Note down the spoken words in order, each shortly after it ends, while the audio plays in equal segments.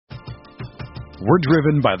We're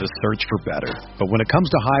driven by the search for better. But when it comes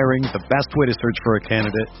to hiring, the best way to search for a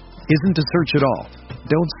candidate isn't to search at all.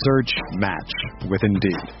 Don't search, match with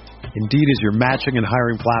Indeed. Indeed is your matching and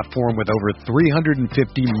hiring platform with over 350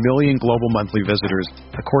 million global monthly visitors,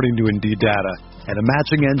 according to Indeed data, and a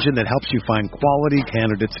matching engine that helps you find quality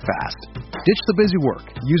candidates fast. Ditch the busy work.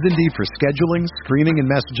 Use Indeed for scheduling, screening, and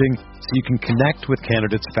messaging so you can connect with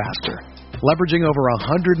candidates faster. Leveraging over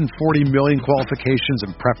 140 million qualifications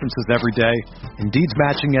and preferences every day, Indeed's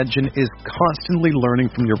matching engine is constantly learning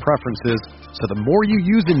from your preferences, so the more you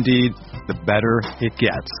use Indeed, the better it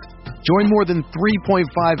gets. Join more than 3.5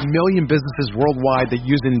 million businesses worldwide that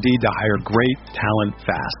use Indeed to hire great talent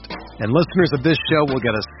fast. And listeners of this show will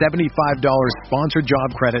get a $75 sponsored job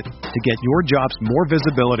credit to get your jobs more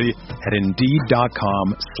visibility at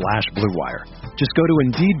Indeed.com/Blue Wire. Just go to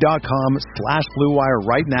Indeed.com/Blue Wire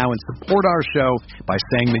right now and support our show by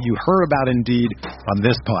saying that you heard about Indeed on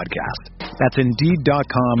this podcast. That's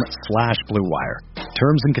Indeed.com/Blue Wire.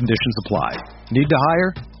 Terms and conditions apply. Need to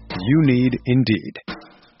hire? You need Indeed.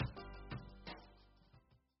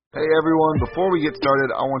 Hey everyone, before we get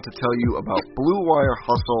started, I want to tell you about Blue Wire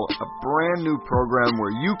Hustle, a brand new program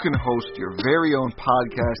where you can host your very own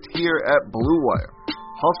podcast here at Blue Wire.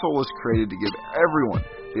 Hustle was created to give everyone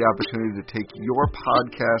the opportunity to take your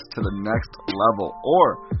podcast to the next level.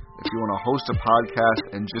 Or, if you want to host a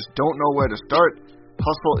podcast and just don't know where to start,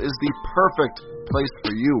 Hustle is the perfect place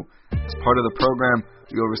for you. As part of the program,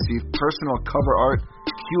 you'll receive personal cover art,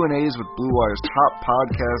 Q&As with Blue Wire's top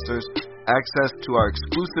podcasters, access to our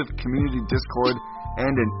exclusive community Discord,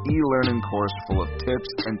 and an e-learning course full of tips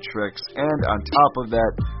and tricks. And on top of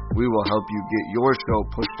that, we will help you get your show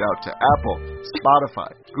pushed out to Apple, Spotify,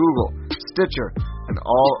 Google, Stitcher, and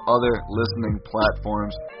all other listening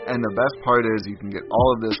platforms. And the best part is you can get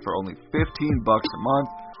all of this for only $15 a month,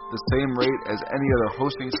 the same rate as any other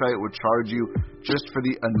hosting site would charge you just for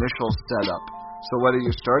the initial setup. So whether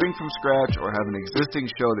you're starting from scratch or have an existing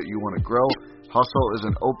show that you want to grow, Hustle is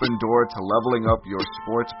an open door to leveling up your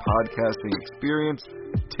sports podcasting experience.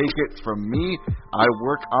 Take it from me. I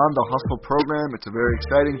work on the Hustle program. It's a very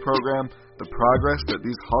exciting program. The progress that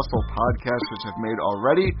these Hustle podcasters have made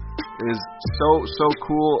already is so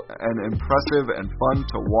cool and impressive and fun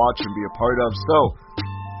to watch and be a part of. So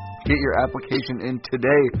get your application in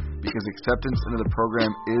today because acceptance into the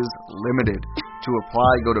program is limited. To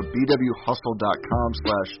apply, go to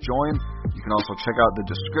bwhustle.com/join. You can also check out the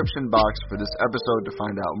description box for this episode to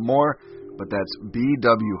find out more, but that's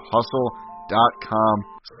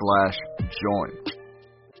bwhustle.com/join.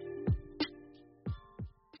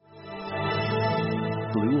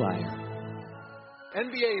 Blue Wire.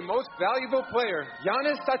 NBA Most Valuable Player,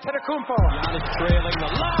 Giannis Antetokounmpo. Giannis trailing the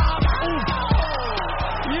lob.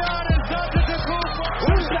 Giannis Antetokounmpo.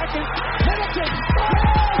 2 seconds. Middleton.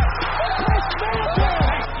 Khris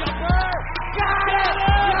Middleton. Got it.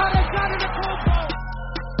 Giannis Antetokounmpo.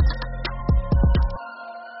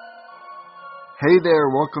 Hey there,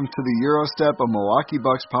 welcome to the Eurostep, a Milwaukee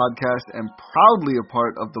Bucks podcast, and proudly a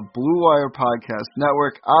part of the Blue Wire Podcast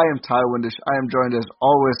Network. I am Ty Windish. I am joined as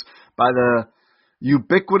always by the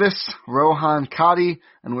ubiquitous Rohan Kadi,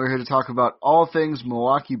 and we're here to talk about all things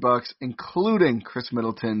Milwaukee Bucks, including Khris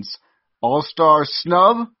Middleton's All-Star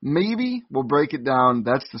snub, maybe? We'll break it down.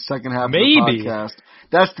 That's the second half of the podcast.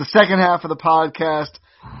 That's the second half of the podcast.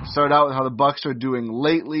 Start out with how the Bucks are doing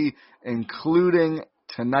lately, including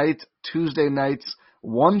tonight, Tuesday nights,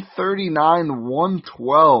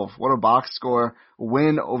 139-112. What a box score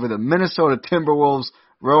win over the Minnesota Timberwolves.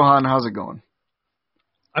 Rohan, how's it going?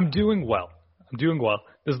 I'm doing well.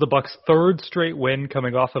 This is the Bucks' third straight win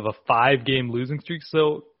coming off of a 5-game losing streak,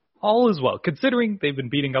 so all is well. Considering they've been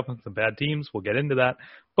beating up on some bad teams, we'll get into that.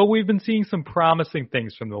 But we've been seeing some promising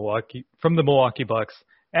things from the Milwaukee Bucks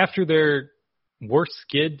after their worst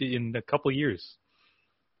skid in a couple years.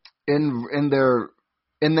 In their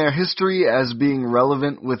history as being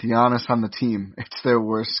relevant with Giannis on the team, it's their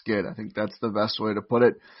worst skid. I think that's the best way to put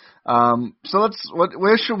it. So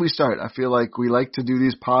where should we start? I feel like we like to do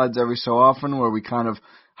these pods every so often where we kind of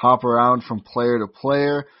hop around from player to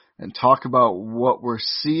player and talk about what we're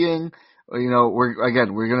seeing. You know, we're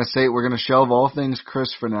going to shelve all things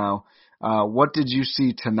Khris for now. What did you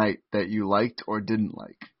see tonight that you liked or didn't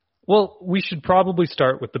like? Well, we should probably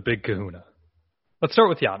start with the big kahuna. Let's start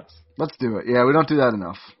with Giannis. Let's do it. Yeah, we don't do that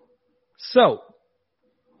enough. So,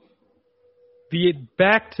 the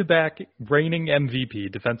back-to-back reigning MVP,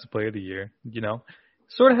 Defensive Player of the Year,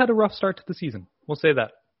 sort of had a rough start to the season. We'll say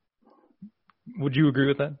that. Would you agree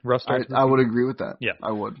with that? Rough start to the season? I would agree with that. Yeah.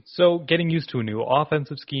 I would. So, getting used to a new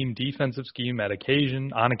offensive scheme, defensive scheme on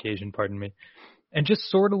occasion, and just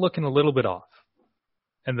sort of looking a little bit off.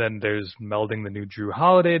 And then there's melding the new Drew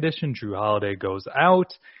Holiday edition. Drew Holiday goes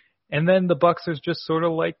out. And then the Bucks are just sort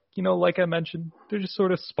of like, like I mentioned, they're just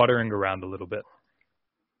sort of sputtering around a little bit.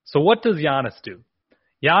 So what does Giannis do?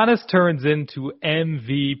 Giannis turns into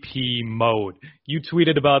MVP mode. You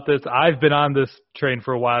tweeted about this. I've been on this train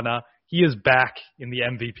for a while now. He is back in the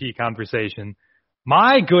MVP conversation.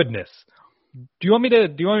 My goodness. Do you want me to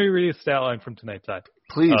read a stat line from tonight's side?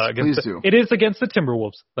 Please do. It is against the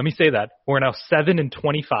Timberwolves. Let me say that. We're now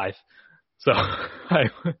 7-25. So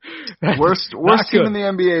worst team in the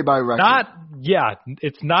NBA by record.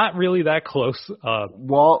 It's not really that close.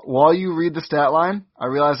 While you read the stat line, I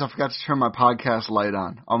realized I forgot to turn my podcast light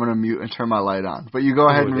on. I'm gonna mute and turn my light on. But you go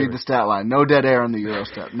ahead and read the stat line. No dead air on the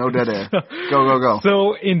Eurostep. No dead air. Go.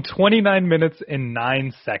 So in 29 minutes and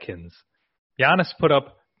 9 seconds, Giannis put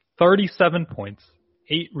up 37 points,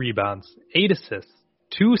 8 rebounds, 8 assists,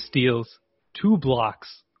 2 steals, 2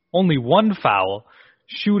 blocks, only 1 foul,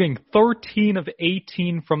 shooting 13 of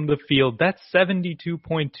 18 from the field. That's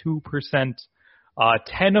 72.2%.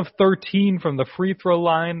 10 of 13 from the free throw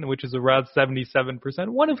line, which is around 77%.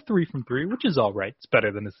 1 of 3 from 3, which is all right. It's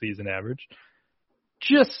better than the season average.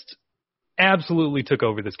 Just absolutely took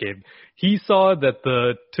over this game. He saw that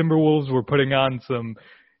the Timberwolves were putting on some,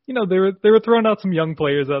 they were throwing out some young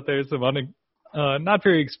players out there, some not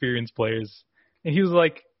very experienced players. And he was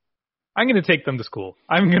like, I'm going to take them to school.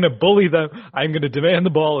 I'm going to bully them. I'm going to demand the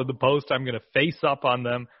ball in the post. I'm going to face up on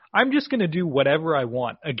them. I'm just going to do whatever I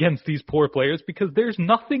want against these poor players because there's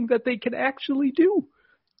nothing that they can actually do.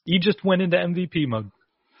 He just went into MVP mode.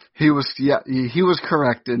 He was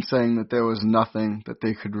correct in saying that there was nothing that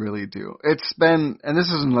they could really do. It's been, and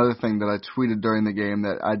this is another thing that I tweeted during the game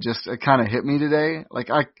that it kind of hit me today. Like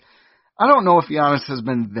I don't know if Giannis has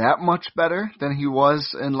been that much better than he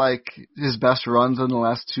was in like his best runs in the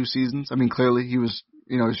last 2 seasons. I mean, clearly he was,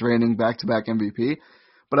 he's reigning back-to-back MVP.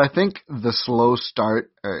 But I think the slow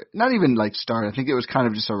start, or not even like start, I think it was kind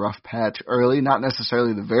of just a rough patch early, not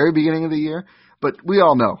necessarily the very beginning of the year. But we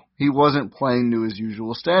all know he wasn't playing to his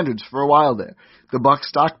usual standards for a while there. The Bucks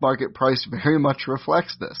stock market price very much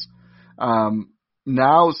reflects this.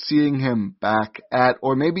 Now seeing him back at,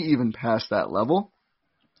 or maybe even past that level,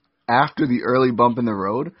 after the early bump in the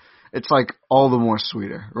road, it's like all the more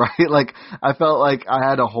sweeter, right? Like I felt like I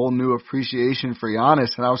had a whole new appreciation for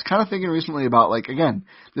Giannis, and I was kind of thinking recently about like, again,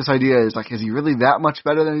 this idea is like, is he really that much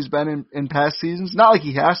better than he's been in past seasons? Not like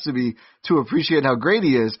he has to be to appreciate how great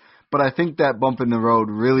he is, but I think that bump in the road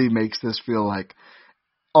really makes this feel like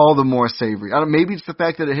all the more savory. Maybe it's the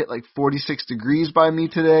fact that it hit like 46 degrees by me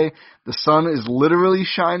today. The sun is literally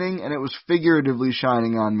shining, and it was figuratively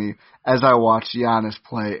shining on me as I watched Giannis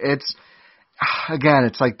play. It's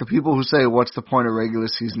like the people who say, what's the point of regular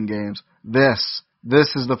season games? This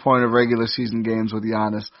is the point of regular season games with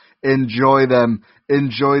Giannis. Enjoy them.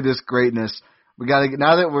 Enjoy this greatness.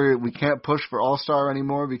 Now that we can't push for All-Star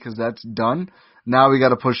anymore because that's done. Now we got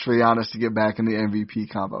to push for Giannis to get back in the MVP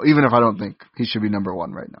combo, even if I don't think he should be number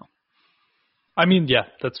 1 right now. I mean, yeah,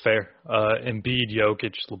 that's fair. Embiid,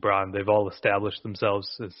 Jokic, LeBron, they've all established themselves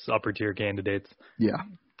as upper-tier candidates. Yeah.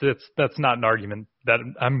 That's not an argument that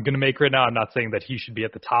I'm going to make right now. I'm not saying that he should be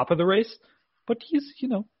at the top of the race, but he's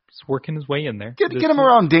working his way in there. Get him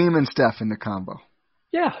around Dame and Steph in the combo.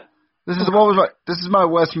 Yeah. This is my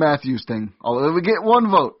Wes Matthews thing. Although we get 1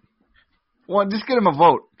 vote. Just get him a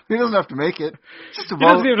vote. He doesn't have to make it. Just a vote. He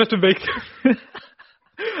doesn't even have to make it.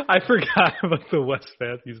 I forgot about the Wes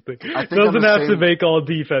Matthews thing. Doesn't have to make all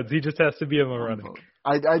defense. He just has to be in the running.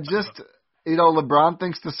 LeBron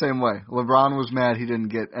thinks the same way. LeBron was mad he didn't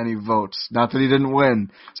get any votes. Not that he didn't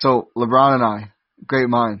win. So LeBron and I, great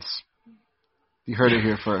minds. You heard it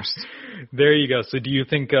here first. There you go. So do you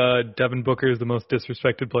think Devin Booker is the most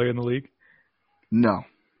disrespected player in the league? No.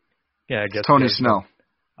 Yeah, I guess. Tony Snow.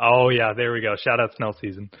 Oh, yeah, there we go. Shout out Snell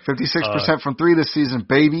season. 56% from 3 this season,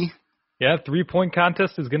 baby. Yeah, 3-point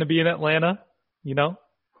contest is going to be in Atlanta. He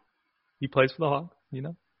plays for the Hawks,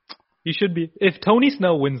 He should be. If Tony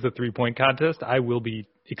Snow wins the 3-point contest, I will be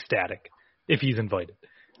ecstatic if he's invited.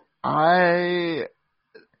 I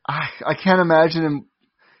can't imagine him.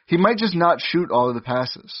 He might just not shoot all of the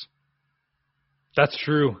passes. That's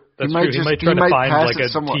true. He might try to find like a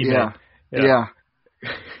teammate. Yeah.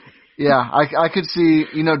 Yeah, I could see,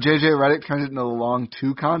 J.J. Redick turns it into a long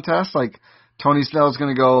 2 contest. Like, Tony Snell's going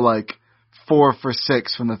to go, like, 4 for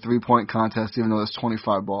 6 from the 3-point contest, even though there's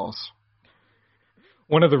 25 balls.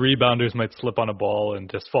 One of the rebounders might slip on a ball and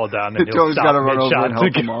just fall down, and he'll stop mid-shot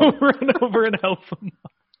run over and help him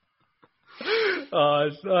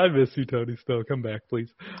out. I miss you, Tony Snow. Come back,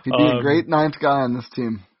 please. He'd be a great 9th guy on this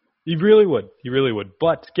team. He really would.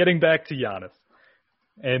 But getting back to Giannis.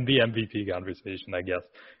 And the MVP conversation, I guess.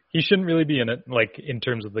 He shouldn't really be in it, like in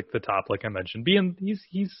terms of like the top, like I mentioned.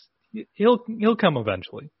 He'll come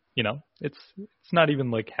eventually. You know, it's not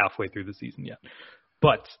even like halfway through the season yet.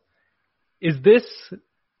 But is this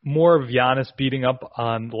more of Giannis beating up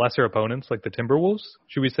on lesser opponents like the Timberwolves?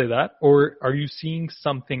 Should we say that? Or are you seeing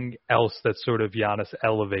something else that's sort of Giannis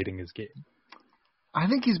elevating his game? I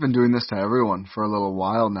think he's been doing this to everyone for a little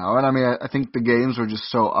while now. And I mean, I think the games were just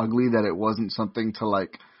so ugly that it wasn't something to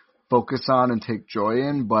like focus on and take joy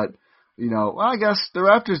in. But, you know, I guess the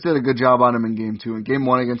Raptors did a good job on him in game 2. In game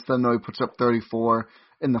 1 against them, though, he puts up 34.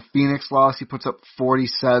 In the Phoenix loss, he puts up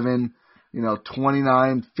 47,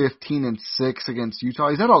 29, 15, and 6 against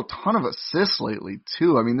Utah. He's had a ton of assists lately,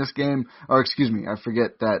 too. I mean, this game, I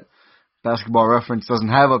forget that Basketball Reference doesn't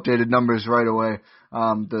have updated numbers right away.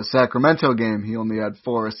 The Sacramento game, he only had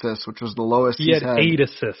 4 assists, which was the lowest he's had. 8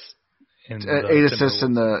 assists. 8 assists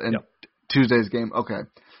in Tuesday's game. Okay.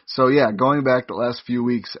 So, yeah, going back the last few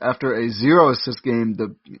weeks, after a 0-assist game,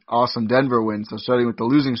 the awesome Denver win, so starting with the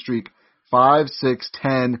losing streak, 5, 6,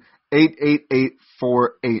 10, 8, 8, 8,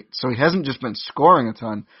 4, 8. So he hasn't just been scoring a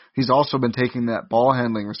ton. He's also been taking that ball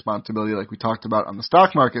handling responsibility like we talked about on the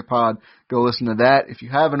stock market pod. Go listen to that if you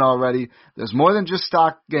haven't already. There's more than just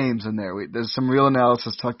stock games in there. There's some real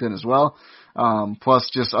analysis tucked in as well, plus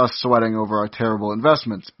just us sweating over our terrible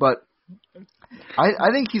investments. But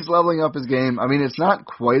I think he's leveling up his game. I mean, it's not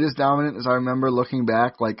quite as dominant as I remember looking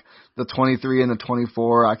back, like the 23 and the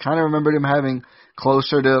 24. I kind of remembered him having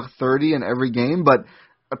closer to 30 in every game, but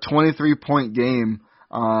a 23-point game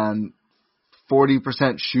on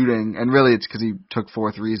 40% shooting, and really it's because he took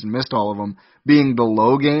 4 threes and missed all of them, being the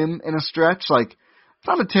low game in a stretch, like, it's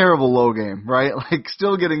not a terrible low game, right? Like,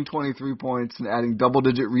 still getting 23 points and adding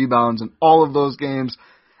double-digit rebounds in all of those games.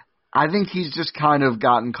 I think he's just kind of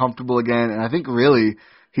gotten comfortable again, and I think really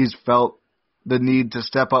he's felt the need to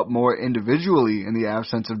step up more individually in the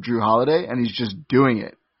absence of Jrue Holiday, and he's just doing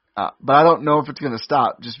it. But I don't know if it's going to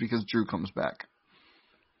stop just because Jrue comes back.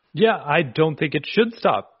 Yeah, I don't think it should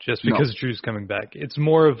stop just because Drew's coming back. It's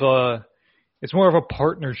more of a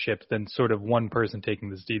partnership than sort of one person taking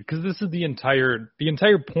this lead, because this is the entire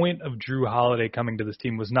point of Jrue Holiday coming to this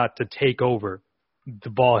team was not to take over the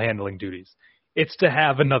ball handling duties. It's to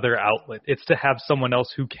have another outlet. It's to have someone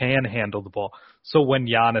else who can handle the ball. So when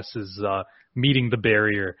Giannis is meeting the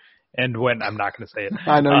barrier, and when I'm not going to say it,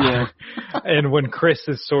 I know you. And when Khris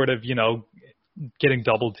is sort of getting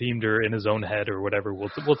double teamed or in his own head or whatever, we'll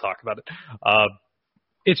talk about it.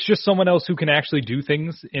 It's just someone else who can actually do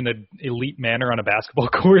things in an elite manner on a basketball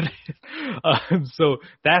court. So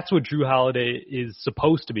that's what Jrue Holiday is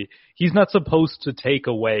supposed to be. He's not supposed to take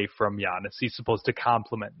away from Giannis. He's supposed to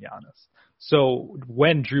complement Giannis. So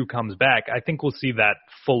when Jrue comes back, I think we'll see that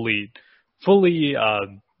fully,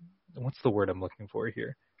 what's the word I'm looking for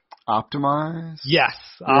here? Optimized? Yes,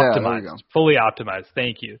 optimized. Yeah, fully optimized.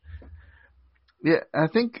 Thank you. Yeah, I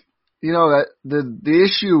think, that the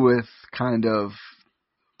issue with kind of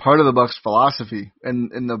part of the Bucks' philosophy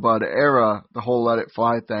in the Bud era, the whole let it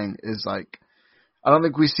fly thing, is like, I don't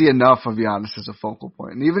think we see enough of Giannis as a focal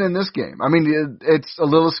point. And even in this game, I mean, it's a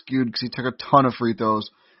little skewed because he took a ton of free throws,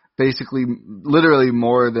 basically literally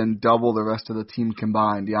more than double the rest of the team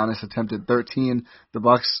combined. Giannis attempted 13,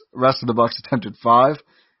 rest of the Bucks attempted 5.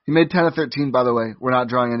 He made 10 of 13, by the way. We're not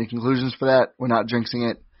drawing any conclusions for that. We're not jinxing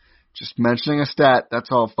it. Just mentioning a stat, that's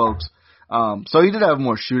all, folks. So he did have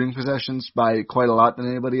more shooting possessions by quite a lot than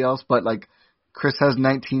anybody else, but like Khris has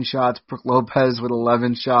 19 shots, Brook Lopez with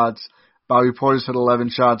 11 shots, Bobby Portis with 11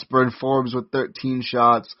 shots, Bryn Forbes with 13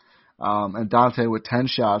 shots, and Dante with 10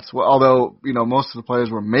 shots. Well, although, most of the players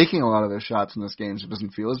were making a lot of their shots in this game, so it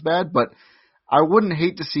doesn't feel as bad, but I wouldn't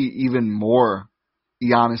hate to see even more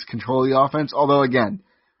Giannis control the offense, although again,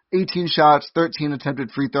 18 shots, 13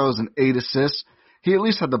 attempted free throws, and 8 assists. He at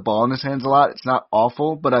least had the ball in his hands a lot. It's not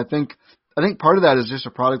awful, but I think part of that is just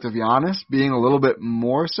a product of Giannis being a little bit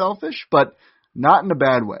more selfish, but not in a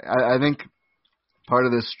bad way. I think part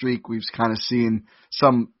of this streak we've kind of seen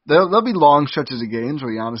there'll be long stretches of games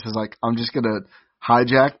where Giannis is like, I'm just going to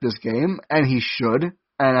hijack this game, and he should,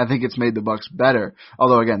 and I think it's made the Bucks better.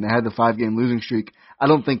 Although, again, they had the 5-game losing streak. I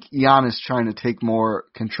don't think Giannis trying to take more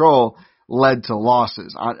control led to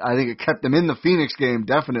losses. I think it kept them in the Phoenix game,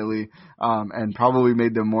 definitely, and probably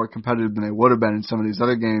made them more competitive than they would have been in some of these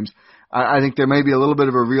other games. I think there may be a little bit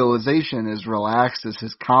of a realization, as relaxed as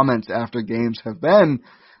his comments after games have been,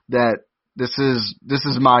 that this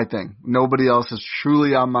is my thing. Nobody else is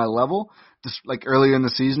truly on my level. Just like earlier in the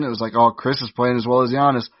season, it was like, oh, Khris is playing as well as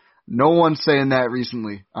Giannis. No one's saying that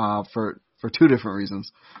recently, for 2 different reasons.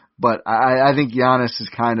 But I think Giannis is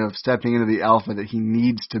kind of stepping into the alpha that he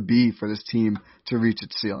needs to be for this team to reach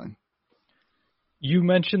its ceiling. You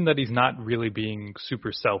mentioned that he's not really being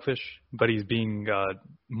super selfish, but he's being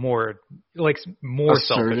more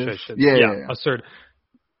assertive. selfish. Yeah. Assertive.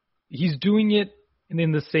 He's doing it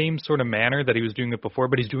in the same sort of manner that he was doing it before,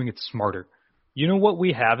 but he's doing it smarter. You know what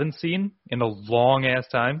we haven't seen in a long-ass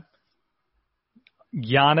time?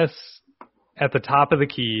 Giannis at the top of the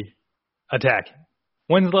key attacking.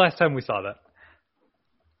 When's the last time we saw that?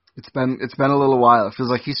 It's been a little while. It feels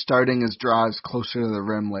like he's starting his drives closer to the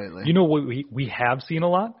rim lately. You know what we have seen a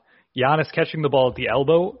lot? Giannis catching the ball at the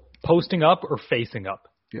elbow, posting up or facing up.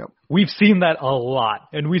 Yep. We've seen that a lot,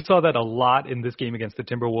 and we saw that a lot in this game against the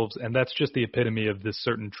Timberwolves, and that's just the epitome of this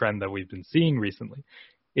certain trend that we've been seeing recently.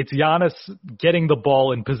 It's Giannis getting the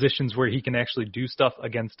ball in positions where he can actually do stuff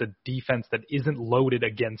against a defense that isn't loaded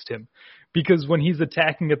against him. Because when he's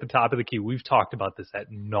attacking at the top of the key, we've talked about this ad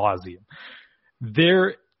nauseum.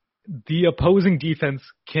 The opposing defense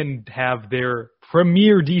can have their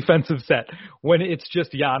premier defensive set when it's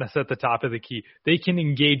just Giannis at the top of the key. They can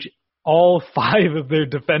engage all 5 of their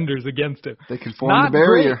defenders against him. They can form the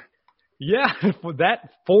barrier. Great. Yeah,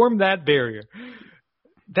 form that barrier.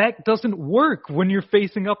 That doesn't work when you're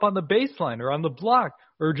facing up on the baseline or on the block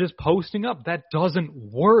or just posting up. That doesn't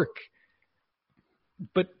work.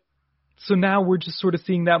 But so now we're just sort of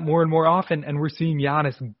seeing that more and more often, and we're seeing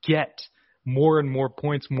Giannis get more and more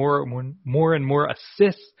points, more and more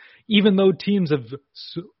assists, even though teams have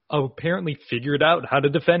apparently figured out how to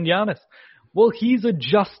defend Giannis. Well, he's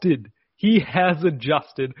adjusted. He has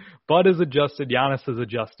adjusted. Bud has adjusted. Giannis has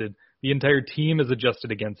adjusted. The entire team has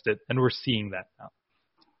adjusted against it, and we're seeing that now.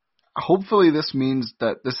 Hopefully this means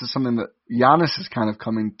that this is something that Giannis is kind of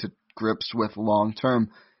coming to grips with long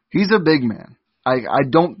term. He's a big man. I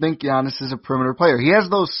don't think Giannis is a perimeter player. He has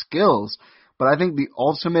those skills, but I think the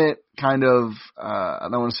ultimate kind of, I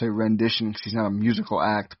don't want to say rendition because he's not a musical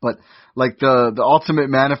act, but like the ultimate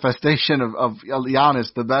manifestation of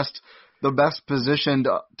Giannis, the best positioned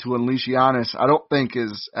to unleash Giannis, I don't think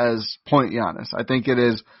is as point Giannis. I think it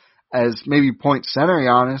is as maybe point center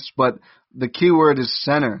Giannis, but the key word is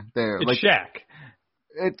center there. It's like Shaq.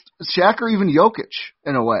 It's Shaq or even Jokic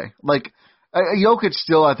in a way. Like Jokic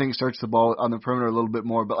still, I think, starts the ball on the perimeter a little bit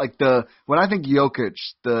more. But like when I think Jokic,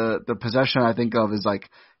 the possession I think of is like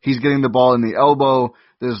he's getting the ball in the elbow.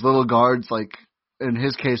 There's little guards like in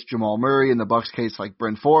his case Jamal Murray, in the Bucks case like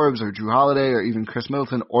Bryn Forbes or Drew Holiday or even Khris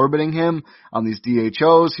Middleton orbiting him on these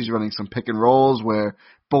DHOs. He's running some pick and rolls where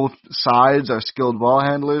both sides are skilled ball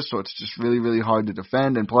handlers, so it's just really, really hard to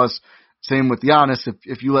defend. And plus, same with Giannis.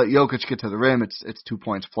 If you let Jokic get to the rim, it's 2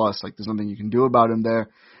 points plus. Like there's nothing you can do about him there.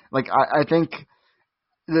 Like I think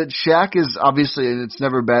that Shaq is obviously, and it's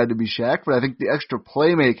never bad to be Shaq, but I think the extra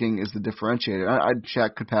playmaking is the differentiator.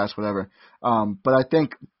 Shaq could pass whatever, but I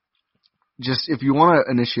think just if you want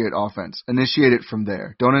to initiate offense, initiate it from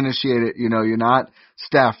there. Don't initiate it. You're not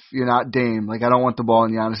Steph, you're not Dame. Like I don't want the ball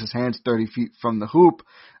in Giannis's hands 30 feet from the hoop.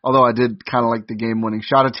 Although I did kind of like the game-winning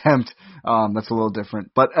shot attempt. That's a little different.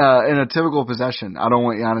 But in a typical possession, I don't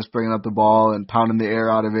want Giannis bringing up the ball and pounding the air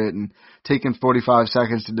out of it and taking 45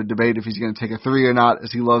 seconds to debate if he's going to take a three or not,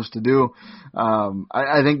 as he loves to do.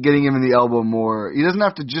 I think getting him in the elbow more, he doesn't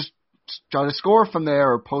have to just try to score from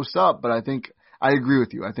there or post up, but I think I agree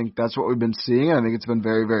with you. I think that's what we've been seeing, and I think it's been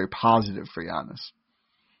very, very positive for Giannis.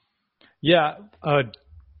 Yeah,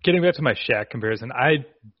 getting back to my Shaq comparison, I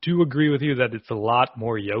do agree with you that it's a lot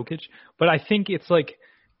more Jokic, but I think it's like,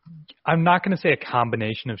 I'm not going to say a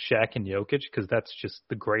combination of Shaq and Jokic because that's just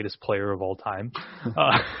the greatest player of all time.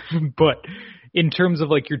 But in terms of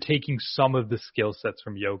like you're taking some of the skill sets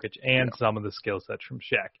from Jokic and some of the skill sets from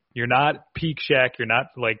Shaq. You're not peak Shaq, you're not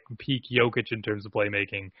like peak Jokic in terms of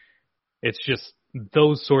playmaking. It's just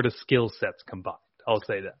those sort of skill sets combined. I'll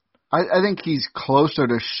say that. I think he's closer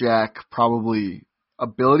to Shaq probably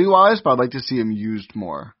ability-wise, but I'd like to see him used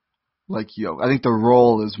more like Jokic. I think the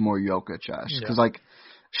role is more Jokic-esque. Because, like,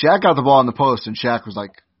 Shaq got the ball in the post, and Shaq was,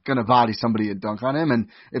 like, going to body somebody and dunk on him. And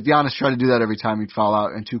if Giannis tried to do that every time, he'd foul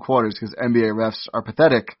out in 2 quarters because NBA refs are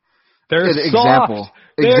pathetic. They're Example,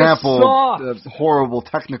 soft. The horrible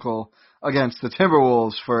technical against the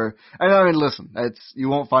Timberwolves for – and I mean, listen, you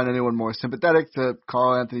won't find anyone more sympathetic to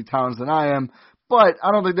Karl Anthony Towns than I am. But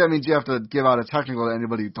I don't think that means you have to give out a technical to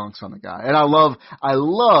anybody who dunks on the guy. And I love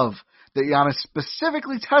that Giannis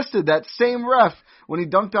specifically tested that same ref when he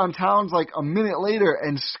dunked on Towns like a minute later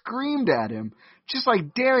and screamed at him, just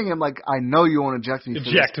like daring him, like, I know you won't eject me for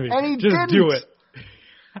Eject this. me. And he just didn't. Do it.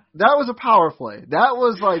 That was a power play. That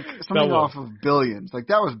was like something off of Billions. Like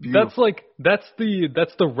that was beautiful. That's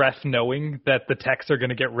the ref knowing that the texts are going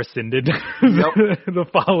to get rescinded the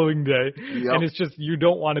following day. Yep. And it's just, you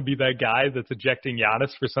don't want to be that guy that's ejecting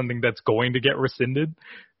Giannis for something that's going to get rescinded.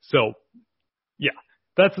 So, yeah,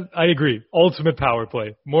 I agree. Ultimate power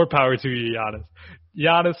play. More power to you, Giannis.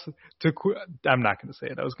 Giannis, I'm not going to say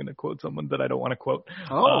it. I was going to quote someone that I don't want to quote.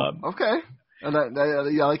 Oh, okay. And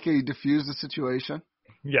I like how you diffuse the situation.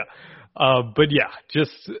 Yeah. But yeah,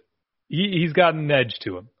 just he's got an edge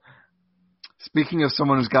to him. Speaking of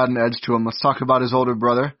someone who's got an edge to him, let's talk about his older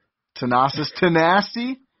brother, Thanasis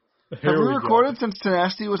Tenacity. Have we recorded since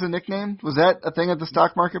Tenacity was a nickname? Was that a thing at the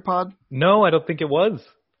Stock Market Pod? No, I don't think it was.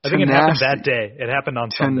 I think it happened that day. It happened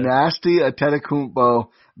on Sunday. Tenacity Antetokounmpo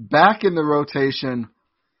back in the rotation.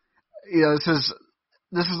 You know,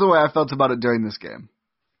 this is the way I felt about it during this game.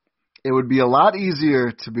 It would be a lot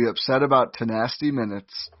easier to be upset about Tenacity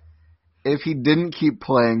minutes if he didn't keep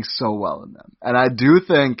playing so well in them. And I do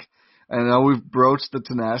think, and I know we've broached the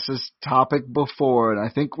Thanasis topic before, and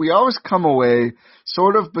I think we always come away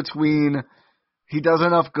sort of between he does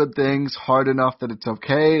enough good things hard enough that it's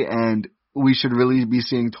okay, and we should really be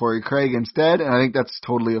seeing Torrey Craig instead, and I think that's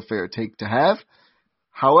totally a fair take to have.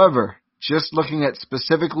 However, just looking at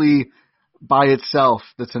specifically by itself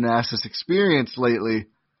the Thanasis experience lately,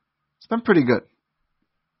 it's been pretty good.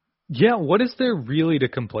 Yeah, what is there really to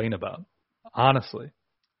complain about, honestly?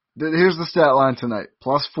 Here's the stat line tonight.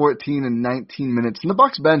 Plus 14 in 19 minutes. And the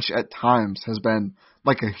Bucks bench at times has been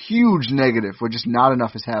like a huge negative where just not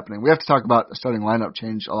enough is happening. We have to talk about a starting lineup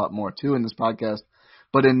change a lot more, too, in this podcast.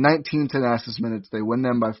 But in 19 Thanasis minutes, they win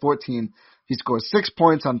them by 14. He scores 6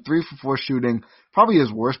 points on 3 for 4 shooting. Probably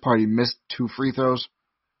his worst part, he missed 2 free throws.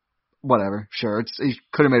 Whatever, sure. He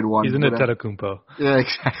could have made one. He's an Antetokounmpo. Yeah,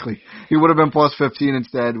 exactly. He would have been plus 15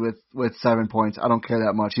 instead with 7 points. I don't care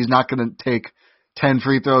that much. He's not going to take 10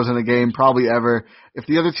 free throws in a game, probably ever. If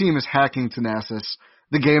the other team is hacking Thanasis,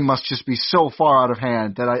 the game must just be so far out of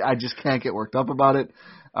hand that I just can't get worked up about it.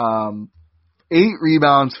 8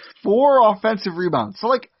 rebounds, 4 offensive rebounds.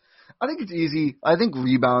 So, I think it's easy. I think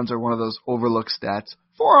rebounds are one of those overlooked stats.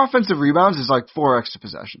 4 offensive rebounds is like 4 extra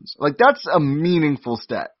possessions. That's a meaningful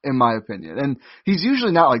stat, in my opinion. And he's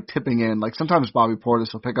usually not, tipping in. Sometimes Bobby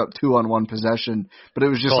Portis will pick up 2 on 1 possession, but it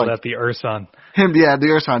was just call that the Urson. The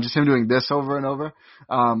Urson, just him doing this over and over.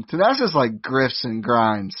 Thanasis, grifts and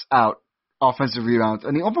grinds out offensive rebounds,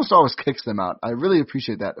 and he almost always kicks them out. I really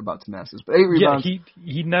appreciate that about Thanasis. But 8 rebounds. Yeah,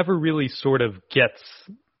 he never really sort of gets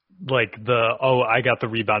I got the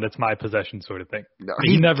rebound, it's my possession sort of thing. No,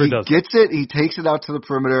 he never does. He gets it, he takes it out to the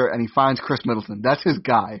perimeter, and he finds Khris Middleton. That's his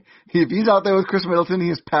guy. If he's out there with Khris Middleton,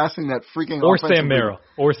 he is passing that freaking Sam Merrill.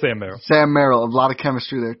 Sam Merrill. A lot of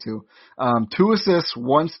chemistry there, too. 2 assists,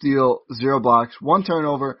 1 steal, 0 blocks, 1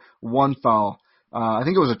 turnover, 1 foul. I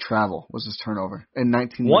think it was a travel was his turnover in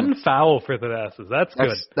 19 minutes. 1 foul for Thanasis. That's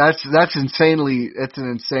good. That's insanely. It's an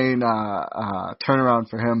insane turnaround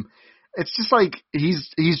for him. It's just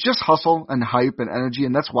he's just hustle and hype and energy,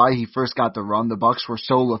 and that's why he first got the run. The Bucks were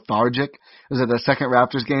so lethargic. It was at the second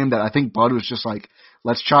Raptors game that I think Bud was just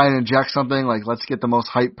let's try and inject something. Let's get the most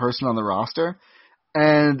hype person on the roster,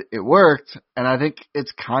 and it worked. And I think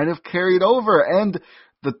it's kind of carried over. And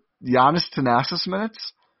the Giannis Thanasis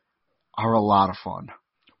minutes are a lot of fun.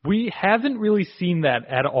 We haven't really seen that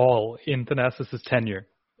at all in Thanasis' tenure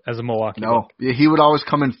as a Milwaukee No, Buck. He would always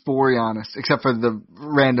come in for Giannis, except for the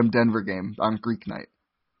random Denver game on Greek night.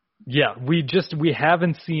 Yeah, we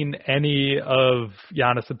haven't seen any of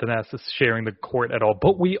Giannis and Thanasis sharing the court at all,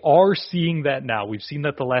 but we are seeing that now. We've seen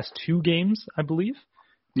that the last 2 games, I believe.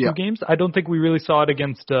 2 games. I don't think we really saw it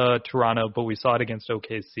against Toronto, but we saw it against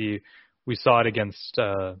OKC. We saw it against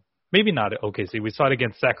maybe not OKC. We saw it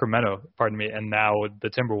against Sacramento, and now the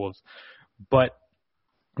Timberwolves. But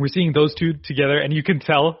we're seeing those 2 together, and you can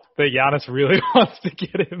tell that Giannis really wants to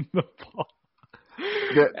get him the ball.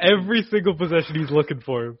 Every single possession he's looking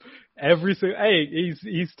for him.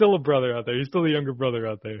 He's still a brother out there. He's still a younger brother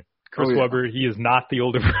out there. Chris Webber, he is not the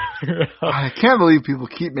older brother. I can't believe people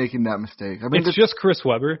keep making that mistake. I mean, it's just Chris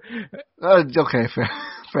Webber. Okay,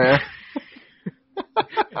 fair.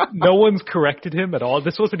 No one's corrected him at all.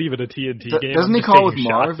 This wasn't even a TNT game. Doesn't he call with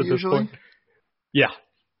Marv usually? Yeah.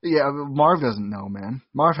 Yeah, Marv doesn't know, man.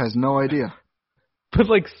 Marv has no idea. But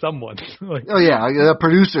someone. The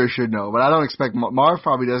producer should know, but I don't expect Marv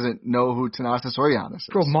probably doesn't know who Thanasis or Giannis is.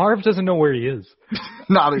 Bro, Marv doesn't know where he is.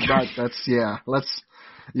 Let's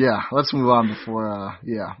move on before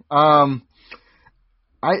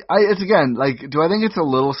it's again, do I think it's a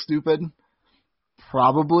little stupid?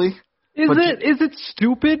 Probably. Is it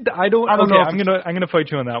stupid? I don't know. I'm gonna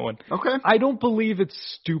fight you on that one. Okay. I don't believe it's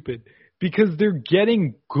stupid because they're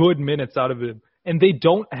getting good minutes out of him, and they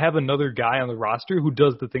don't have another guy on the roster who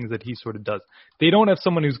does the things that he sort of does. They don't have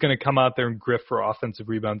someone who's going to come out there and griff for offensive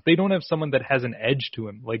rebounds. They don't have someone that has an edge to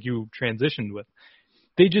him like you transitioned with.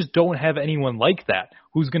 They just don't have anyone like that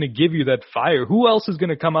who's going to give you that fire. Who else is going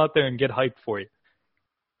to come out there and get hyped for you?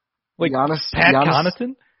 Like Pat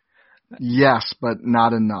Connaughton? Yes, but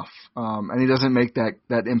not enough. And he doesn't make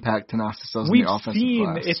that impact Thanasis does in the offensive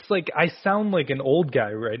glass. It's like I sound like an old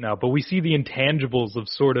guy right now, but we see the intangibles of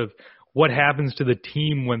sort of what happens to the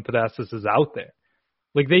team when Thanasis is out there.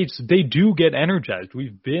 Like they do get energized.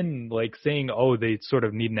 We've been like saying, oh, they sort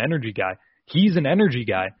of need an energy guy. He's an energy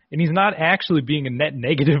guy, and he's not actually being a net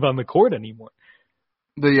negative on the court anymore.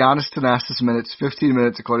 The Giannis Thanasis minutes, 15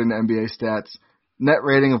 minutes according to NBA stats. Net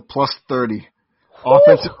rating of plus 30.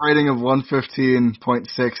 Offensive rating of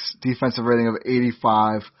 115.6. Defensive rating of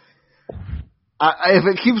 85. If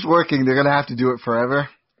it keeps working, they're going to have to do it forever.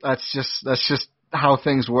 That's just how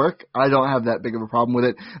things work. I don't have that big of a problem with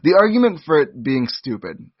it. The argument for it being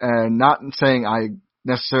stupid, and not saying I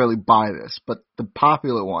necessarily buy this, but the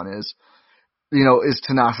popular one is, is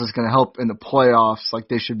Thanasis going to help in the playoffs? Like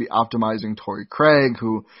they should be optimizing Torrey Craig,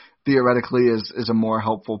 who theoretically is a more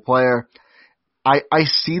helpful player. I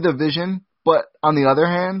see the vision, but on the other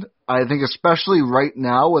hand, I think especially right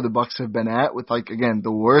now where the Bucks have been at with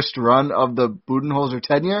the worst run of the Budenholzer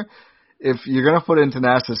tenure, if you're going to put in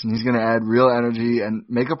Thanasis and he's going to add real energy and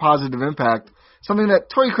make a positive impact, something that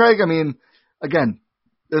Torrey Craig, again,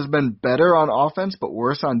 has been better on offense but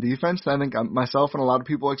worse on defense than I think myself and a lot of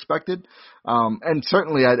people expected. And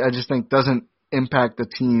certainly I just think doesn't impact the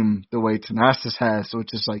team the way Thanasis has,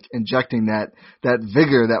 which is like injecting that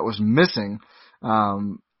vigor that was missing.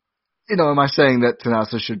 Am I saying that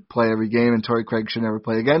Thanasis should play every game and Torrey Craig should never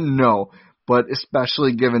play again? No. But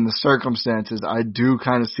especially given the circumstances, I do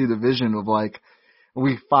kind of see the vision of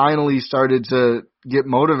we finally started to get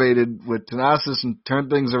motivated with Thanasis and turn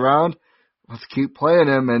things around. Let's keep playing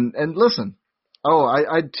him and listen. Oh,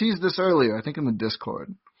 I teased this earlier, I think in the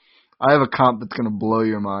Discord. I have a comp that's going to blow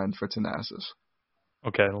your mind for Thanasis.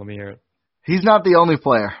 Okay, let me hear it. He's not the only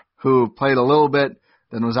player who played a little bit,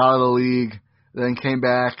 then was out of the league, then came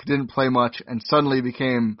back, didn't play much, and suddenly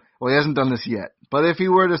became, he hasn't done this yet, but if he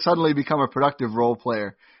were to suddenly become a productive role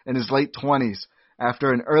player in his late 20s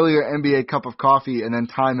after an earlier NBA cup of coffee and then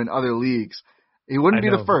time in other leagues, he wouldn't be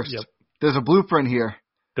the first. Yep. There's a blueprint here.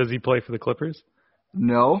 Does he play for the Clippers?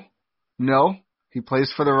 No. He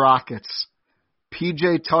plays for the Rockets.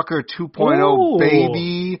 PJ Tucker 2.0,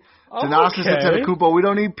 baby. Thanasis Antetokounmpo. We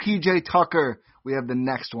don't need PJ Tucker. We have the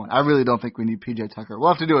next one. I really don't think we need PJ Tucker. We'll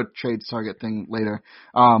have to do a trade target thing later.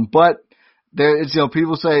 But there is,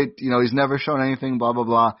 people say, he's never shown anything, blah, blah,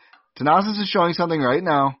 blah. Thanasis is showing something right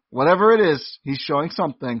now. Whatever it is, he's showing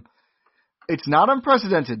something. It's not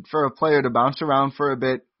unprecedented for a player to bounce around for a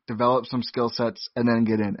bit, develop some skill sets, and then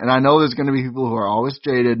get in. And I know there's going to be people who are always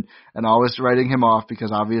jaded and always writing him off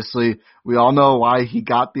because obviously we all know why he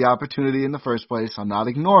got the opportunity in the first place. I'm not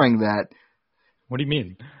ignoring that. What do you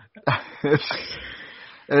mean? He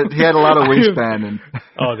had a lot of wingspan. And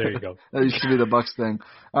oh, there you go. That used to be the Bucks thing.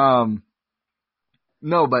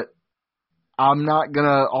 No, but I'm not going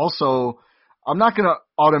to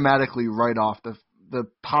automatically write off the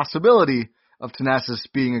possibility of Thanasis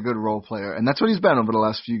being a good role player. And that's what he's been over the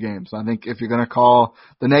last few games. I think if you're going to call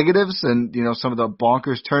the negatives and, some of the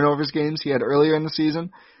bonkers turnovers games he had earlier in the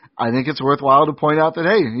season, I think it's worthwhile to point out that,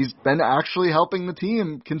 hey, he's been actually helping the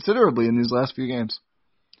team considerably in these last few games.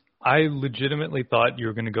 I legitimately thought you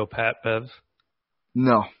were going to go Pat Bev.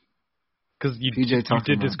 No. Because you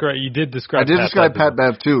did describe Pat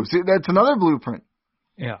Bev too. See, that's another blueprint.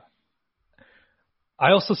 Yeah.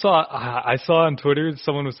 I also saw on Twitter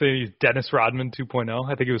someone was saying he's Dennis Rodman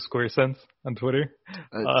 2.0. I think it was Square Sense on Twitter.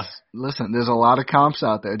 Listen, there's a lot of comps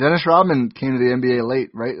out there. Dennis Rodman came to the NBA late,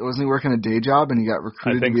 right? Wasn't he working a day job and he got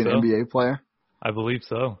recruited to be an NBA player? I believe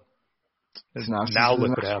so. Now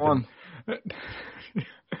look what happened.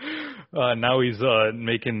 Now he's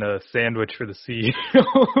making a sandwich for the CEO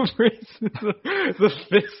of racism. The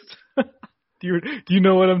fist. Do you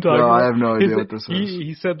know what I'm talking about? No, I have no idea what this is.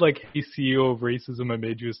 He said he's CEO of racism. I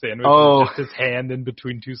made you a sandwich. Oh, just his hand in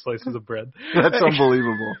between two slices of bread. That's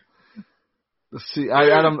unbelievable.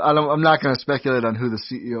 I'm not going to speculate on who the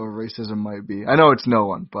CEO of racism might be. I know it's no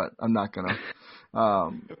one, but I'm not going to.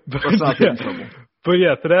 Let's not get in trouble. But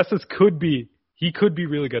yeah, Thanasis could be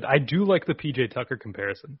really good. I do like the PJ Tucker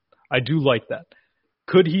comparison. I do like that.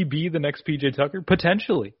 Could he be the next PJ Tucker?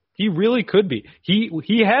 Potentially. He really could be. He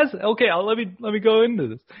has, okay, let me go into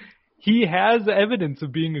this. he has evidence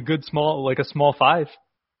of being a small 5.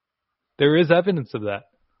 There is evidence of that.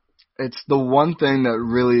 It's the one thing that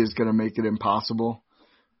really is going to make it impossible.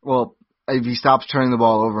 Well, if he stops turning the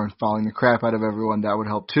ball over and fouling the crap out of everyone, that would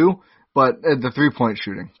help too. But the 3-point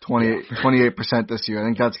shooting, 28% this year, I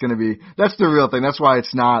think that's the real thing. That's why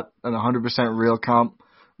it's not an 100% real comp.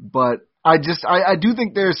 But I do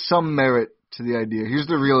think there's some merit to the idea. Here's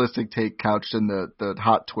the realistic take couched in the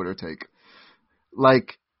hot Twitter take.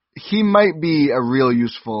 Like, he might be a real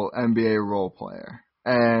useful NBA role player.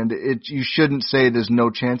 And you shouldn't say there's no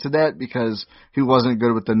chance of that because he wasn't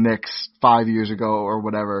good with the Knicks 5 years ago or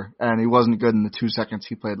whatever, and he wasn't good in the 2 seconds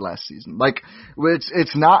he played last season. Like,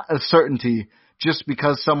 it's not a certainty just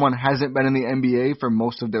because someone hasn't been in the NBA for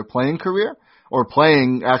most of their playing career or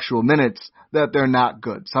playing actual minutes that they're not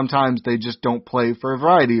good. Sometimes they just don't play for a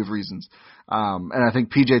variety of reasons. And I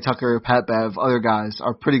think PJ Tucker, Pat Bev, other guys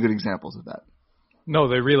are pretty good examples of that. No,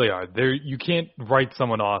 they really are. You can't write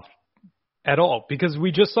someone off at all, because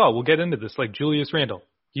we just saw, we'll get into this, like Julius Randle.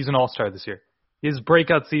 He's an all-star this year. His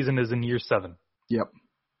breakout season is in year 7. Yep.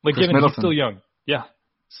 Like, Khris given Middleton. he's still young. Yeah.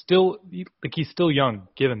 He's still young,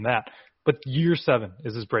 given that. But year 7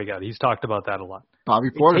 is his breakout. He's talked about that a lot. Bobby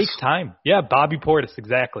Portis. It takes time. Yeah, Bobby Portis,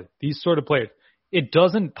 exactly. These sort of players. It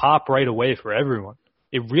doesn't pop right away for everyone.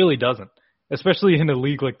 It really doesn't. Especially in a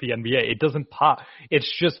league like the NBA. It doesn't pop.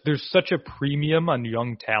 It's just there's such a premium on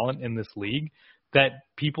young talent in this league that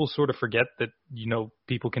people sort of forget that,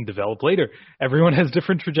 people can develop later. Everyone has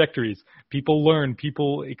different trajectories. People learn.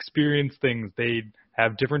 People experience things. They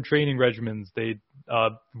have different training regimens. They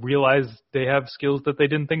realize they have skills that they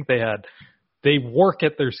didn't think they had. They work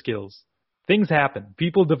at their skills. Things happen.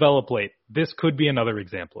 People develop late. This could be another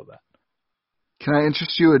example of that. Can I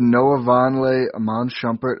interest you in Noah Vonleh, Iman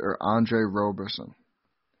Shumpert, or Andre Roberson?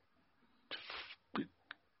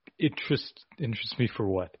 Interest me for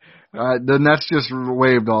what? The Nets just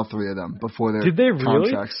waived all 3 of them before their Did they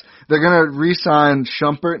really? contracts. They're going to re-sign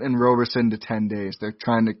Shumpert and Roberson to 10 days. They're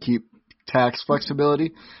trying to keep tax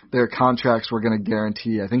flexibility. Their contracts were going to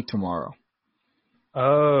guarantee, I think, tomorrow.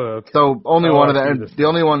 Oh, okay. So only one of them. The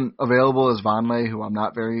only one available is Vonleh, who I'm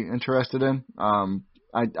not very interested in.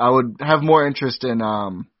 I would have more interest in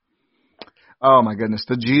oh my goodness,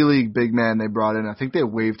 the G League big man they brought in. I think they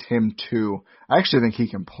waived him too. I actually think he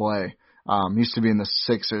can play. He used to be in the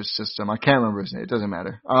Sixers system. I can't remember his name. It doesn't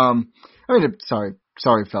matter.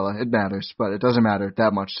 Sorry, fella. It matters, but it doesn't matter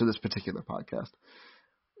that much to this particular podcast.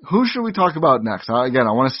 Who should we talk about next? Again,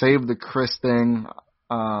 I want to save the Khris thing.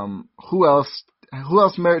 Who else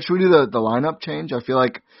merit? Should we do the lineup change? I feel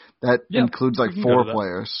like that includes like 4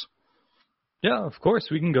 players. Yeah, of course.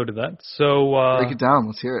 We can go to that. So break it down.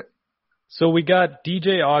 Let's hear it. So we got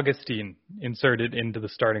DJ Augustine inserted into the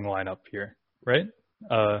starting lineup here, right?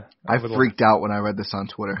 I freaked out when I read this on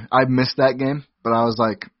Twitter. I missed that game, but I was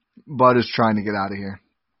like, Bud is trying to get out of here.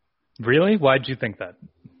 Really? Why'd you think that?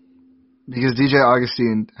 Because DJ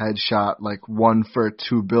Augustine had shot like 1 for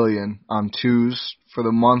 2 billion on 2s for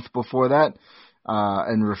the month before that,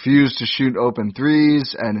 and refused to shoot open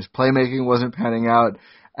 3s, and his playmaking wasn't panning out.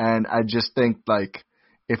 And I just think, like,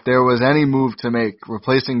 if there was any move to make,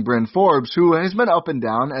 replacing Bryn Forbes, who has been up and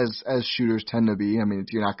down as shooters tend to be. I mean,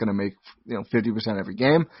 you're not going to make 50% every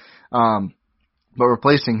game, but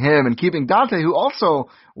replacing him and keeping Dante, who also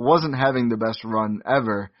wasn't having the best run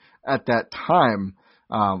ever at that time,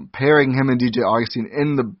 pairing him and DJ Augustine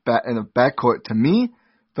in the backcourt to me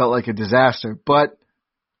felt like a disaster. But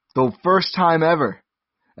the first time ever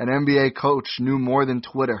an NBA coach knew more than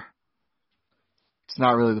Twitter. It's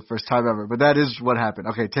not really the first time ever, but that is what happened.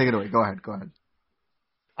 Okay, take it away. Go ahead.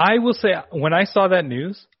 I will say, when I saw that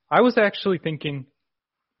news, I was actually thinking,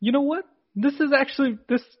 you know what? This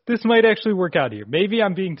might actually work out here. Maybe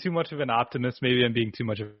I'm being too much of an optimist. Maybe I'm being too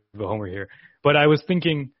much of a homer here. But I was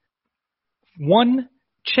thinking, one,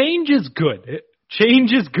 change is good.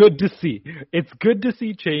 Change is good to see. It's good to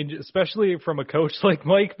see change, especially from a coach like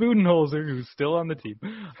Mike Budenholzer, who's still on the team.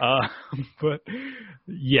 But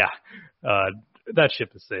yeah, that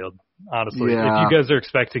ship has sailed, honestly. Yeah. If you guys are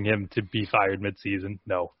expecting him to be fired midseason,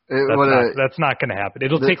 no. That's not going to happen.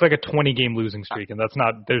 It'll take like a 20-game losing streak, and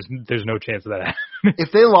there's no chance of that happening.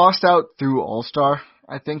 If they lost out through All-Star,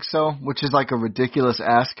 I think so, which is like a ridiculous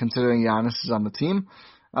ask considering Giannis is on the team.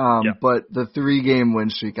 But the 3-game win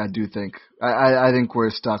streak, I do think. I think we're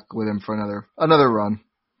stuck with him for another run.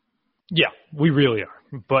 Yeah, we really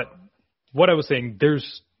are. But what I was saying,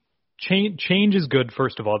 there's change is good,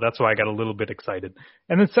 first of all. That's why I got a little bit excited.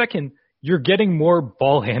 And then second, you're getting more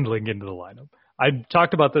ball handling into the lineup. I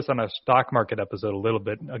talked about this on a stock market episode a little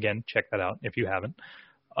bit. Again, check that out if you haven't.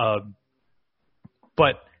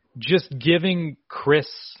 But just giving Khris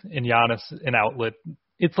and Giannis an outlet.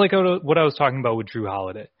 It's like what I was talking about with Drew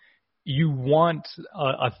Holiday. You want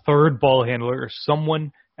a third ball handler or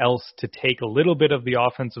someone else to take a little bit of the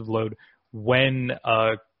offensive load when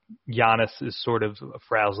Giannis is sort of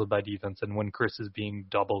frazzled by defense and when Khris is being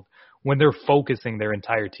doubled, when they're focusing their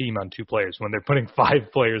entire team on 2 players, when they're putting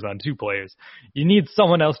 5 players on 2 players. You need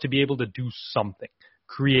someone else to be able to do something,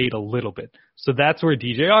 create a little bit. So that's where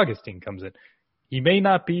DJ Augustin comes in. He may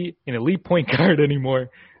not be an elite point guard anymore.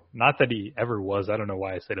 Not that he ever was. I don't know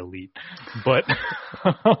why I said elite. But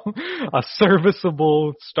a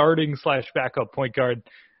serviceable starting / backup point guard,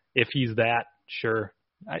 if he's that, sure.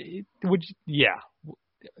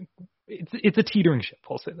 It's a teetering ship,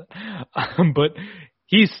 I'll say that. But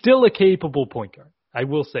he's still a capable point guard. I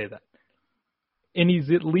will say that. And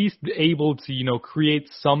he's at least able to, create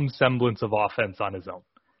some semblance of offense on his own.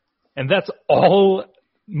 And that's all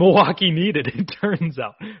Milwaukee needed, it turns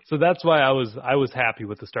out. So that's why I was happy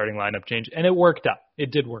with the starting lineup change. And it worked out.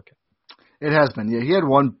 It did work out. It has been. Yeah, he had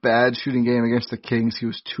one bad shooting game against the Kings. He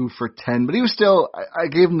was 2 for 10. But he was still, I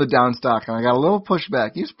gave him the down stock, and I got a little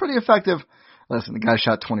pushback. He was pretty effective. Listen, the guy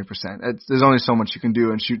shot 20%. There's only so much you can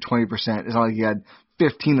do and shoot 20%. It's not like he had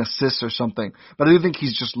 15 assists or something. But I do think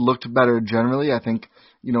he's just looked better generally. I think,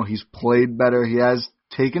 he's played better. He has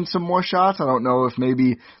taken some more shots. I don't know if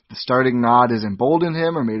maybe the starting nod has emboldened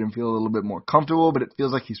him or made him feel a little bit more comfortable, but it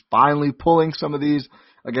feels like he's finally pulling some of these.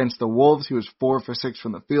 Against the Wolves, he was 4 for 6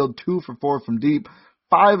 from the field, 2 for 4 from deep,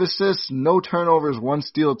 5 assists, no turnovers, 1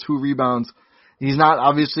 steal, 2 rebounds. He's not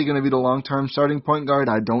obviously going to be the long-term starting point guard.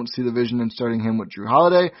 I don't see the vision in starting him with Drew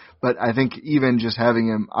Holiday, but I think even just having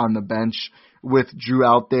him on the bench with Drew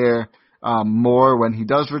out there more when he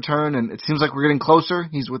does return, and it seems like we're getting closer.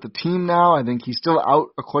 He's with the team now. I think he's still out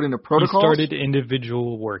according to protocol. He started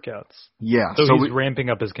individual workets. Yeah. So he's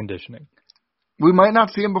ramping up his conditioning. We might not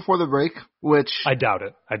see him before the break, which I doubt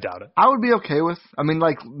it. I would be okay with. I mean,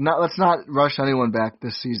 let's not rush anyone back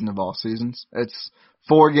this season of all seasons. It's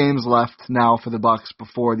 4 games left now for the Bucks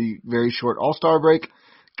before the very short All-Star break.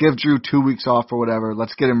 Give Drew 2 weeks off or whatever.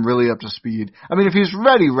 Let's get him really up to speed. I mean, if he's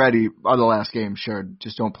ready on the last game, sure,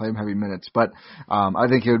 just don't play him heavy minutes. But I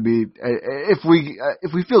think it would be if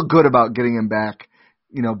we feel good about getting him back,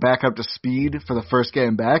 back up to speed for the first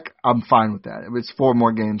game back, I'm fine with that. If it's 4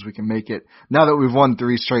 more games, we can make it. Now that we've won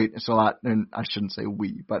 3 straight, it's a lot, and I shouldn't say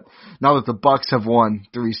we, but now that the Bucks have won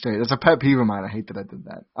 3 straight, it's a pet peeve of mine. I hate that I did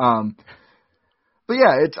that. But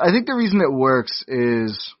yeah, I think the reason it works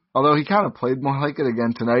is, although he kind of played more like it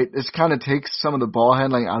again tonight, this kind of takes some of the ball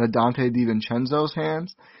handling out of Dante DiVincenzo's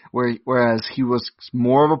hands, whereas he was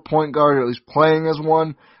more of a point guard, or at least playing as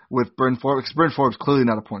one, with Bryn Forbes, because Bryn Forbes clearly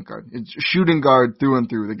not a point guard. It's a shooting guard through and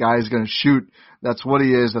through. The guy is going to shoot. That's what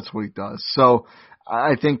he is. That's what he does. So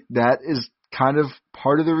I think that is kind of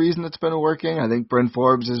part of the reason it's been working. I think Bryn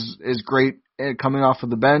Forbes is great at coming off of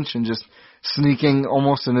the bench and just sneaking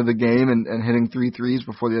almost into the game and hitting 3 threes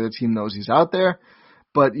before the other team knows he's out there.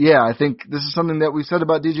 But yeah, I think this is something that we said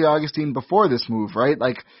about DJ Augustin before this move, right?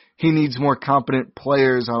 Like, he needs more competent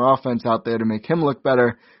players on offense out there to make him look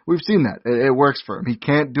better. We've seen that. It works for him. He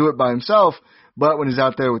can't do it by himself, but when he's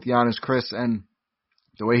out there with Giannis, Khris, and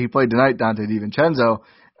the way he played tonight, Dante DiVincenzo,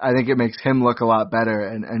 I think it makes him look a lot better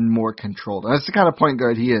and more controlled. And that's the kind of point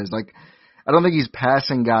guard he is. Like, I don't think he's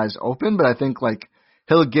passing guys open, but I think,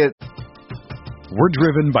 he'll get... We're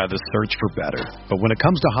driven by the search for better. But when it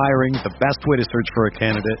comes to hiring, the best way to search for a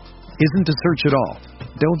candidate isn't to search at all.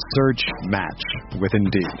 Don't search, match with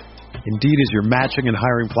Indeed. Indeed is your matching and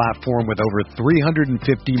hiring platform with over 350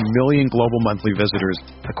 million global monthly visitors,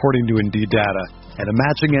 according to Indeed data, and a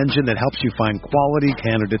matching engine that helps you find quality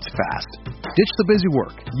candidates fast. Ditch the busy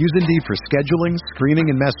work. Use Indeed for scheduling,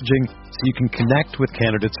 screening, and messaging so you can connect with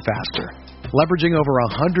candidates faster. Leveraging over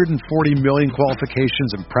 140 million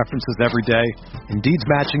qualifications and preferences every day, Indeed's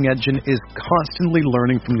matching engine is constantly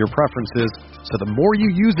learning from your preferences, so the more you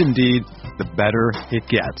use Indeed, the better it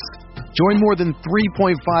gets. Join more than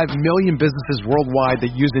 3.5 million businesses worldwide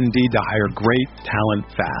that use Indeed to hire great talent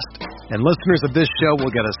fast. And listeners of this show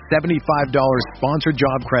will get a $75 sponsored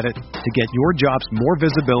job credit to get your jobs more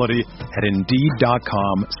visibility at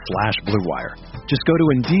Indeed.com/Blue Wire. Just go to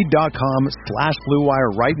Indeed.com/Blue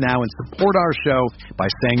Wire right now and support our show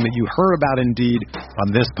by saying that you heard about Indeed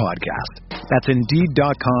on this podcast. That's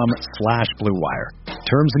Indeed.com/Blue Wire.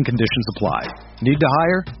 Terms and conditions apply. Need to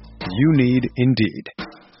hire? You need Indeed.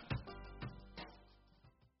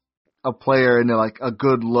 A player into a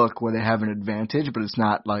good look where they have an advantage, but it's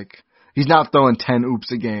not he's not throwing 10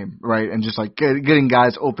 oops a game, right? And just getting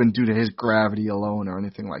guys open due to his gravity alone or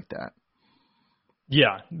anything like that.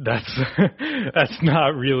 Yeah, that's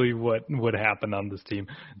not really what would happen on this team.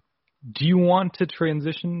 Do you want to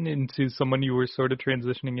transition into someone you were sort of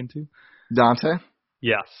transitioning into? Dante?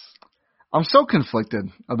 Yes. I'm so conflicted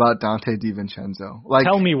about Dante DiVincenzo. Like,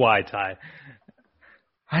 tell me why, Ty.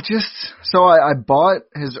 I bought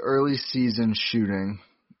his early season shooting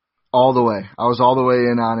all the way. I was all the way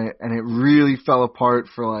in on it, and it really fell apart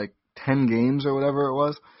for like 10 games or whatever it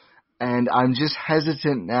was. And I'm just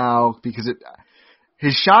hesitant now because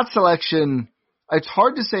his shot selection, it's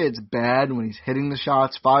hard to say it's bad when he's hitting the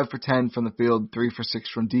shots. 5 for 10 from the field, 3 for 6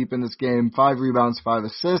 from deep in this game, 5 rebounds, 5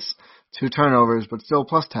 assists, 2 turnovers, but still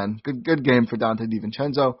plus 10. Good game for Dante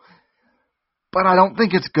DiVincenzo. But I don't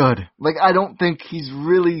think it's good. Like, I don't think he's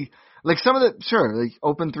really, like some of like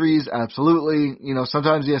open threes, absolutely. You know,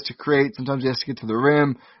 sometimes he has to create, sometimes he has to get to the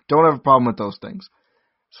rim. Don't have a problem with those things.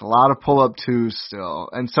 It's a lot of pull-up twos still.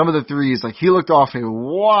 And some of the threes, like he looked off a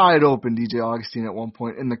wide open DJ Augustine at one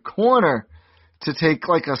point in the corner to take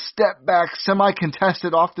like a step back,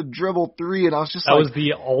 semi-contested off the dribble three, and I was just that was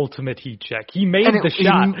the ultimate heat check. He made the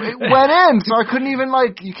shot. It went in, so I couldn't even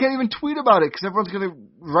you can't even tweet about it because everyone's going to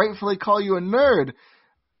rightfully call you a nerd.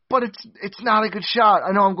 But it's not a good shot.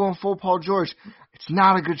 I know I'm going full Paul George. It's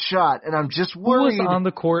not a good shot, and I'm just worried. Who was on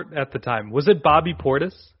the court at the time? Was it Bobby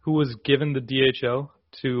Portis who was given the DHO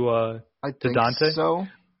to Dante? So.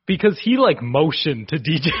 Because he motioned to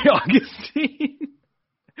DJ Augustine.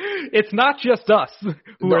 It's not just us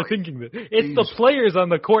who are thinking this. It's the players on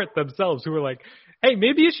the court themselves who are like, hey,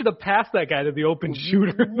 maybe you should have passed that guy to the open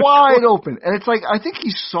shooter. Wide open. And it's like, I think he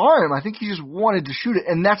saw him. I think he just wanted to shoot it,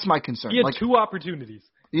 and that's my concern. He had 2 opportunities.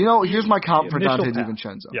 You know, here's my comp for Dante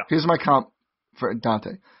DiVincenzo. Yeah. Here's my comp for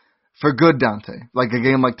Dante. For good Dante, like a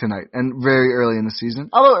game like tonight, and very early in the season.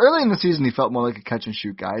 Although early in the season he felt more like a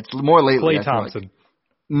catch-and-shoot guy. It's more lately. Klay Thompson.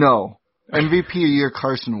 No. MVP year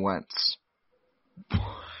Carson Wentz.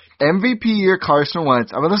 MVP year Carson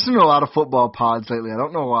Wentz. I've been listening to a lot of football pods lately. I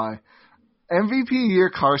don't know why. MVP year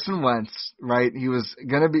Carson Wentz, right? He was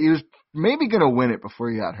maybe gonna win it before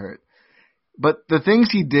he got hurt. But the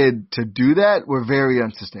things he did to do that were very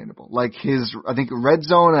unsustainable. Like I think red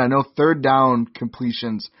zone and I know third down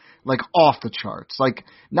completions, off the charts.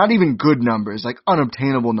 Not even good numbers,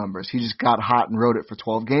 unobtainable numbers. He just got hot and wrote it for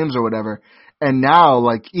 12 games or whatever. And now,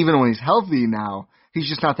 even when he's healthy now, he's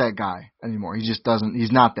just not that guy anymore. He just doesn't.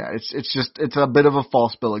 He's not that. It's a bit of a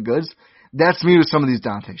false bill of goods. That's me with some of these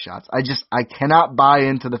Dante shots. I cannot buy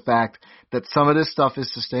into the fact that some of this stuff is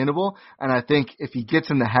sustainable. And I think if he gets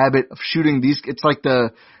in the habit of shooting these, it's like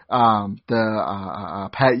the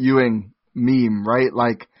Pat Ewing meme, right?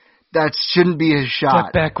 That shouldn't be his shot.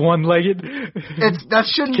 Step back one-legged. That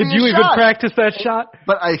shouldn't be his shot. Can you even practice that shot?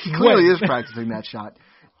 But he clearly is practicing that shot.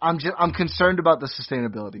 I'm concerned about the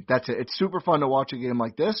sustainability. That's it. It's super fun to watch a game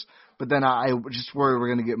like this, but then I just worry we're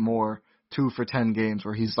going to get more 2 for 10 games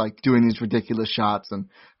where he's doing these ridiculous shots, and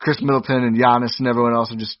Khris Middleton and Giannis and everyone else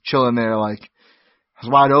are just chilling there I was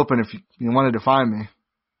wide open if you wanted to find me.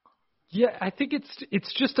 Yeah, I think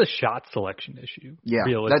it's just a shot selection issue. Yeah,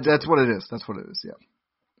 that's what it is. That's what it is. Yeah,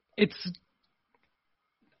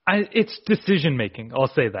 it's decision making. I'll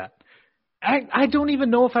say that. I don't even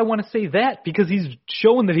know if I want to say that because he's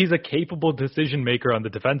shown that he's a capable decision maker on the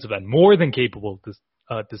defensive end, more than capable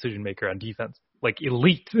decision maker on defense,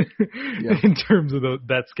 elite in terms of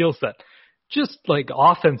that skill set. Just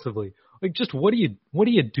offensively, just what are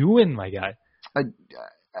you doing, my guy? I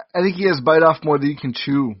think he has bite off more than he can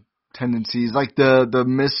chew tendencies, the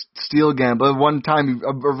missed steal gamble. One time,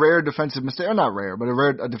 a rare defensive mistake, or not rare, but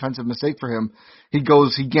a defensive mistake for him. He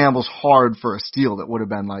gambles hard for a steal that would have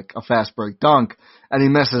been a fast break dunk, and he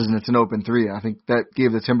misses, and it's an open three. I think that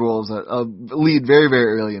gave the Timberwolves a lead very,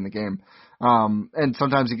 very early in the game. And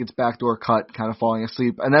sometimes he gets backdoor cut, kind of falling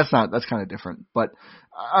asleep, and that's kind of different. But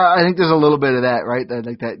I think there's a little bit of that, right?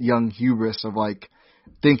 That young hubris of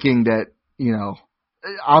thinking that,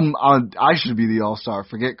 I should be the all-star.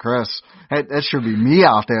 Forget Chris. Hey, that should be me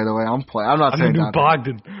out there the way I'm playing. I'm not saying that.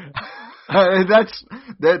 Bogdan.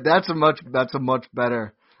 That's a much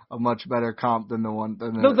better comp than the one.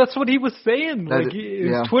 No, that's what he was saying.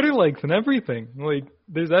 His Twitter likes and everything.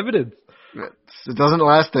 There's evidence. It doesn't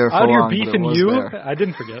last there for long. Out here beefing you? There. I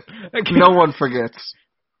didn't forget. No one forgets.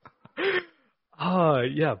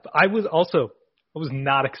 Yeah. I was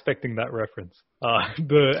not expecting that reference.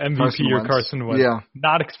 The MVP or Carson Wentz. Yeah.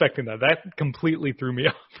 Not expecting that. That completely threw me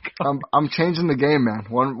off. I'm changing the game, man.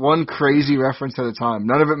 One crazy reference at a time.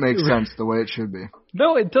 None of it makes sense the way it should be.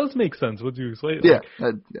 No, it does make sense. What you say? Yeah.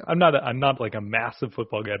 I'm not a massive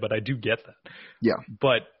football guy, but I do get that. Yeah.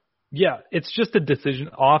 But yeah, it's just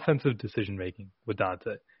offensive decision making with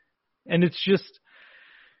Dante, and it's just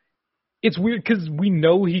It's weird because we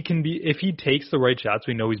know he can be, if he takes the right shots,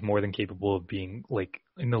 we know he's more than capable of being like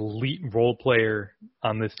an elite role player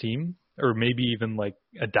on this team, or maybe even like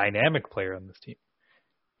a dynamic player on this team.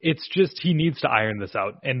 It's just he needs to iron this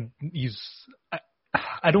out, and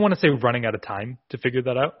I don't want to say running out of time to figure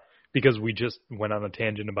that out, because we just went on a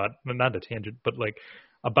tangent about, not a tangent, but like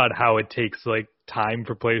about how it takes like time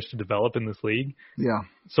for players to develop in this league. Yeah.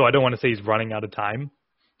 So I don't want to say he's running out of time.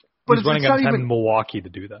 But he's running out of time in Milwaukee to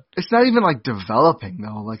do that. It's not even like developing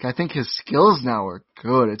though. Like I think his skills now are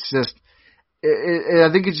good. It's just, I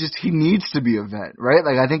think it's just he needs to be a vet, right?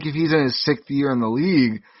 Like I think if he's in his 6th year in the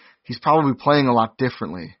league, he's probably playing a lot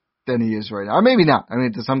differently than he is right now. Or maybe not. I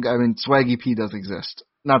mean, Swaggy P does exist.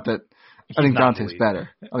 Not that I think Dante's better.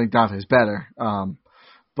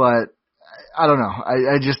 But I don't know.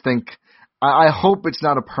 I just think I hope it's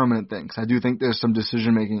not a permanent thing, because I do think there's some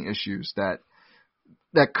decision making issues that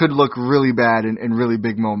could look really bad in really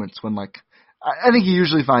big moments when, like, I think he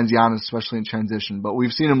usually finds Giannis, especially in transition, but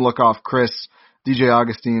we've seen him look off Khris, DJ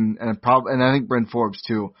Augustine, and I think Bryn Forbes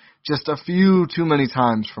too, just a few too many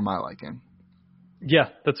times for my liking. Yeah,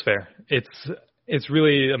 that's fair. It's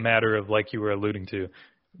really a matter of, like you were alluding to,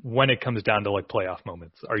 when it comes down to like playoff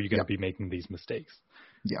moments, are you going to be making these mistakes?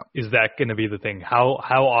 Yeah. Is that going to be the thing? How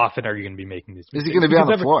often are you going to be making these mistakes? Is he going to be on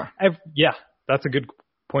the floor? Yeah, that's a good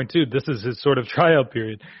point too. This is his sort of tryout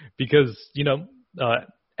period, because,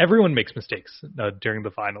 everyone makes mistakes during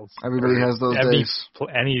the finals. Everybody has those days.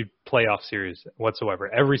 Any playoff series whatsoever,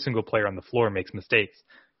 every single player on the floor makes mistakes.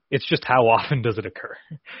 It's just how often does it occur?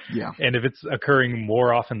 Yeah. And if it's occurring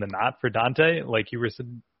more often than not for Dante, like you're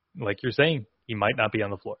saying, he might not be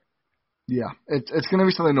on the floor. Yeah, it's going to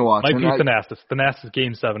be something to watch. Might be Thanasis. Thanasis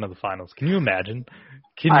Game 7 of the finals. Can you imagine?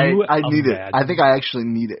 I need it. I think I actually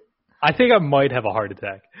need it. I think I might have a heart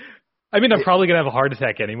attack. I mean, I'm probably going to have a heart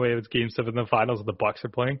attack anyway if it's Game 7 of the finals and the Bucks are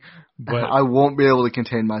playing. But I won't be able to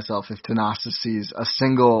contain myself if Thanasis sees a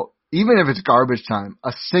single, even if it's garbage time,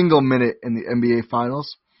 a single minute in the NBA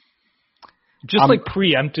Finals. Just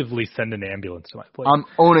preemptively send an ambulance to my place. I'm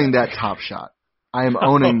owning that top shot. I am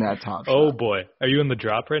owning that top shot. Oh, boy. Are you in the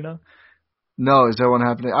drop right now? No, is there one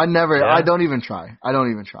happening? I don't even try.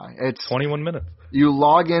 It's 21 minutes. You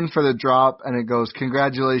log in for the drop, and it goes,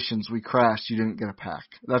 congratulations, we crashed. You didn't get a pack.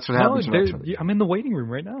 That's what happens. I'm in the waiting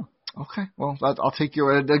room right now. Okay, well, I'll take your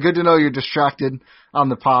word. Good to know you're distracted on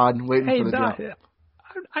the pod waiting for the drop.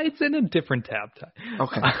 It's in a different tab.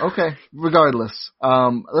 Okay. Regardless,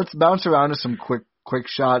 let's bounce around to some quick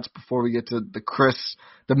shots before we get to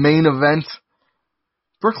the main event.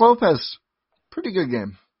 Brook Lopez, pretty good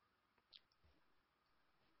game.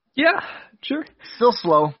 Yeah, sure. Still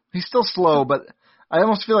slow. He's still slow, but I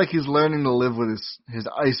almost feel like he's learning to live with his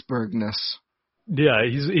icebergness. Yeah,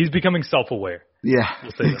 he's becoming self-aware. Yeah,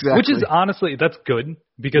 exactly. Which is honestly, that's good,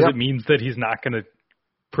 because it means that he's not going to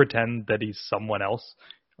pretend that he's someone else,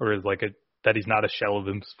 or that he's not a shell of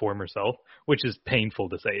his former self, which is painful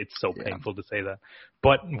to say. It's so painful to say that.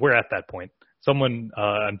 But we're at that point. Someone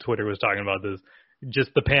on Twitter was talking about this.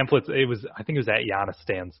 Just the pamphlets. I think it was at Giannis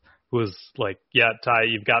Stands, who was like, "Yeah, Ty,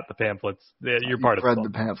 you've got the pamphlets. You're part of it." Read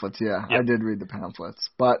the pamphlets, yeah. Yep. I did read the pamphlets,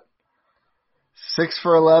 but 6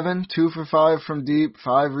 for 11, 2 for 5 from deep,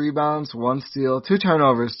 5 rebounds, 1 steal, 2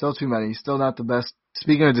 turnovers. Still too many. Still not the best.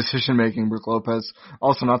 Speaking of decision making, Brook Lopez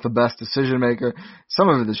also not the best decision maker. Some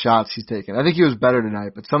of the shots he's taken, I think he was better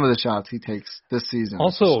tonight, but some of the shots he takes this season.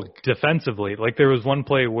 Also defensively, like there was one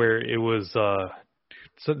play where it was.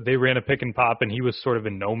 So they ran a pick and pop, and he was sort of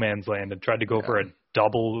in no man's land and tried to go for a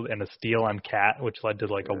double and a steal on Cat, which led to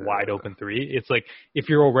like a wide open 3. It's like, if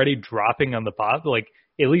you're already dropping on the pop, like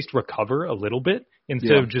at least recover a little bit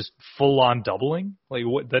instead of just full on doubling. Like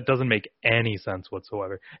that doesn't make any sense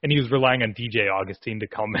whatsoever. And he was relying on DJ Augustine to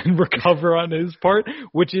come and recover on his part,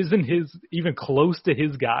 which isn't even close to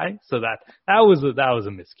his guy. So that was a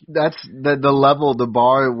miscue. That's the level, the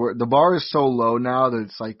bar is so low now that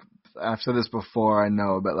it's like, I've said this before, I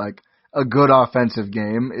know, but like a good offensive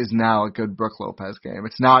game is now a good Brook Lopez game.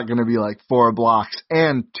 It's not going to be like 4 blocks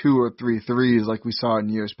and 2 or 3 threes like we saw in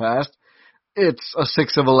years past. It's a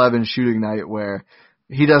 6 of 11 shooting night where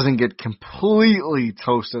he doesn't get completely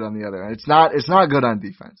toasted on the other end. It's not good on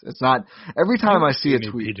defense. It's not. Every time I see a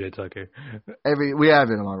tweet, PJ Tucker. We have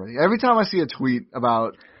him already. Every time I see a tweet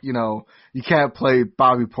about, you can't play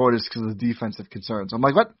Bobby Portis because of defensive concerns, I'm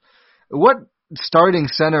like, what starting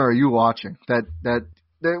center are you watching? It's at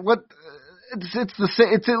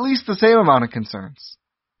least the same amount of concerns.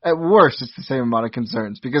 At worst, it's the same amount of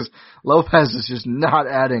concerns, because Lopez is just not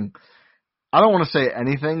adding. I don't want to say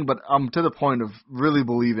anything, but I'm to the point of really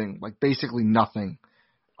believing like basically nothing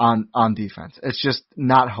on defense. It's just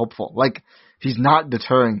not helpful. Like he's not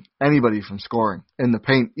deterring anybody from scoring in the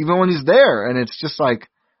paint, even when he's there. And it's just like,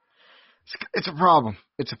 it's a problem.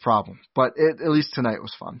 It's a problem. But at least tonight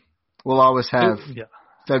was fun. We'll always have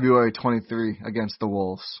February 23 against the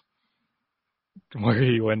Wolves. Where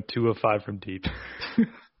he went 2 of 5 from deep.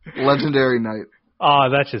 Legendary night. Oh,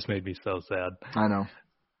 that just made me so sad. I know.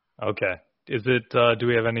 Okay. Is it, do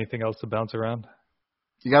we have anything else to bounce around?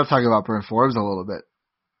 You got to talk about Bryn Forbes a little bit.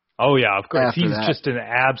 Oh, yeah, of course. After He's that. just an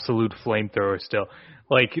absolute flamethrower still.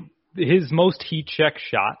 Like, his most heat check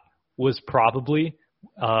shot was probably,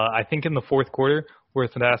 I think in the fourth quarter, where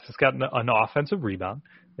Thanasis got an offensive rebound.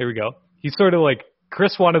 There we go. He's sort of like,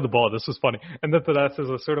 Khris wanted the ball. This was funny. And then Thanasis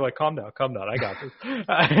was sort of like, calm down, I got this.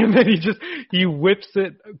 And then he whips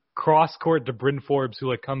it cross court to Bryn Forbes, who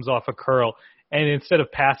like comes off a curl. And instead of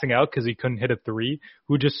passing out because he couldn't hit a 3,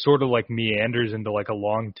 who just sort of like meanders into like a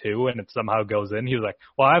long 2 and it somehow goes in, he was like,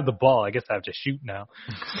 well, I have the ball. I guess I have to shoot now.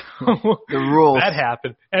 So the rules. That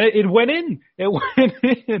happened. And it went in. It went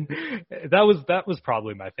in. That was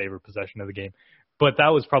probably my favorite possession of the game. But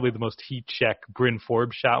that was probably the most heat check Bryn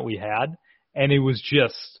Forbes shot we had. And it was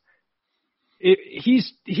just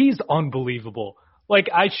he's unbelievable. Like,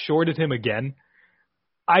 I shorted him again.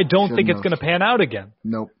 I don't think it's going to pan out again.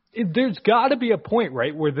 Nope. There's got to be a point,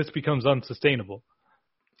 right, where this becomes unsustainable.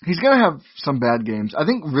 He's going to have some bad games. I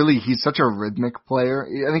think really he's such a rhythmic player.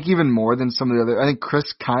 I think even more than some of the other. I think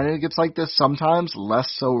Khris kind of gets like this sometimes,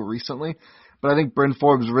 less so recently. But I think Bryn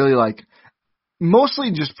Forbes really like,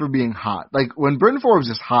 mostly just for being hot. Like when Bryn Forbes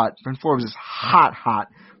is hot, Bryn Forbes is hot.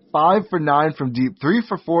 5 for 9 from deep, 3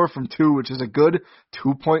 for 4 from 2, which is a good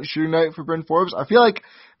 2-point shooting night for Bryn Forbes. I feel like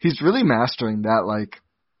he's really mastering that, like,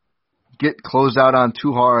 get closed out on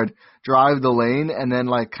too hard, drive the lane, and then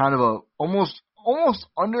like kind of a almost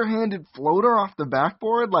underhanded floater off the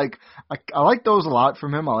backboard. Like I like those a lot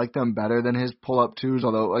from him. I like them better than his pull-up 2s,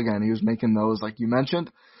 although again he was making those like you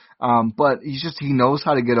mentioned. But he knows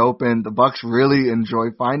how to get open. The Bucks really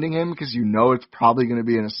enjoy finding him because you know it's probably going to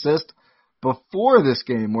be an assist. Before this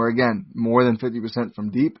game, where again more than 50%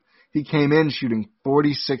 from deep, he came in shooting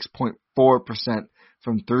 46.4%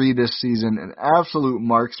 from 3 this season, an absolute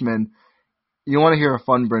marksman. You want to hear a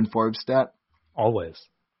fun Bryn Forbes stat? Always.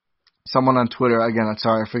 Someone on Twitter, again, I'm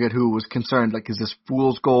sorry, I forget who, was concerned, like, is this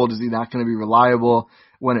fool's gold? Is he not going to be reliable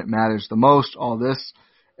when it matters the most? All this.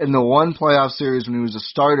 In the one playoff series when he was a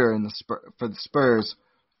starter for the Spurs,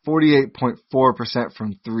 48.4%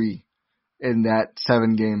 from 3 in that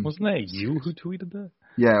 7-game. Wasn't that you who tweeted that?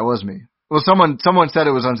 Yeah, it was me. Well, someone said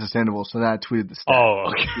it was unsustainable, so then I tweeted the stat.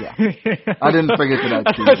 Oh, okay. Yeah. I didn't forget that I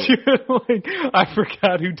tweeted it. I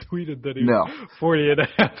forgot who tweeted that he was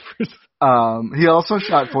 48.5%. He also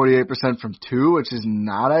shot 48% from 2, which is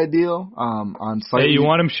not ideal. On slightly you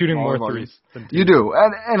want him shooting more threes than 2. You do.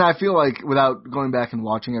 And I feel like without going back and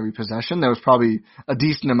watching every possession, there was probably a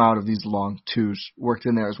decent amount of these long 2s worked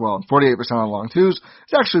in there as well. And 48% on long 2s is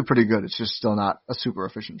actually pretty good. It's just still not a super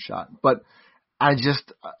efficient shot. But I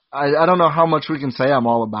don't know how much we can say I'm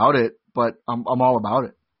all about it, but I'm all about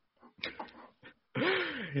it.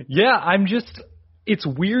 Yeah, it's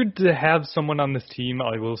weird to have someone on this team,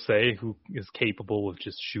 I will say, who is capable of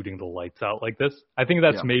just shooting the lights out like this. I think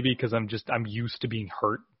that's maybe because I'm used to being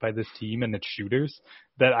hurt by this team and its shooters,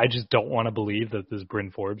 that I just don't want to believe that this Bryn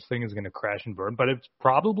Forbes thing is going to crash and burn, but it's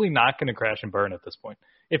probably not going to crash and burn at this point.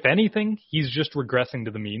 If anything, he's just regressing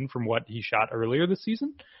to the mean from what he shot earlier this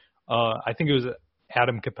season. I think it was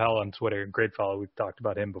Adam Capel on Twitter, great fellow. We've talked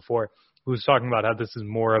about him before, who was talking about how this is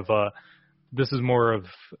more of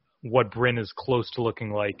what Bryn is close to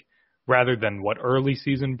looking like rather than what early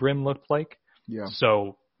season Bryn looked like. Yeah.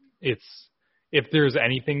 So if there's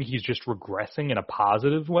anything, he's just regressing in a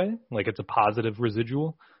positive way, like it's a positive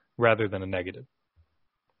residual rather than a negative.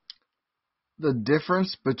 The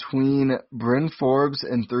difference between Bryn Forbes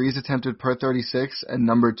and 3s attempted per 36 and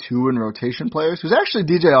number 2 in rotation players, who's actually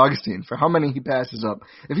DJ Augustine, for how many he passes up.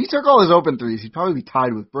 If he took all his open 3s, he'd probably be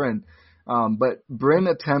tied with Bryn. But Bryn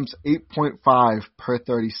attempts 8.5 per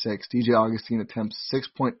 36. DJ Augustine attempts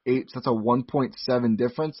 6.8, so that's a 1.7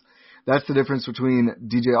 difference. That's the difference between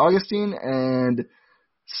DJ Augustine and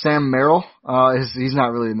Sam Merrill. He's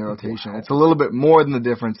not really in the rotation. It's a little bit more than the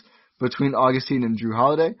difference between Augustine and Drew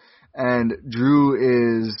Holiday. And Drew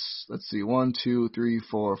is, 7th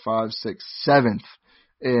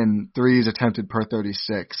in 3s attempted per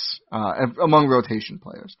 36 among rotation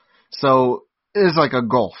players. So it is like a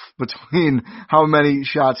gulf between how many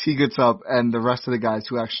shots he gets up and the rest of the guys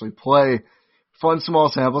who actually play. Fun small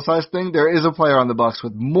sample size thing. There is a player on the Bucks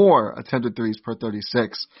with more attempted 3s per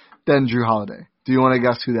 36 than Drew Holiday. Do you want to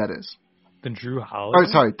guess who that is? Than Drew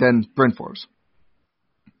Holiday? Than Bryn Forbes.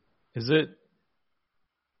 Is it?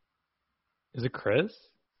 Is it Khris?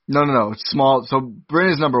 No. It's small. So Bryn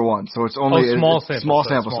is number 1. So it's only small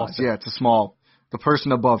sample size. Yeah, it's a small. The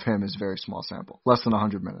person above him is very small sample, less than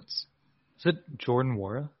 100 minutes. Is it Jordan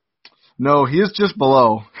Wara? No, he is just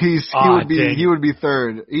below. He would be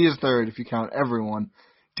third. He is third if you count everyone.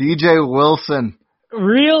 DJ Wilson.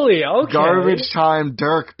 Really? Okay. Garbage time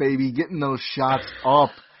Dirk, baby, getting those shots up.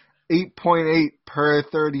 8.8 per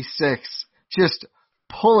 36. Just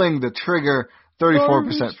pulling the trigger. 34%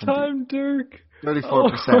 Garbage from time Dirk.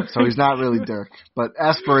 34%. So he's not really Dirk, but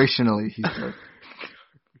aspirationally he's Dirk.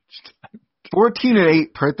 14 and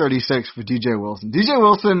 8 per 36 for DJ Wilson. DJ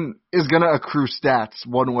Wilson is going to accrue stats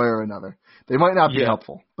one way or another. They might not be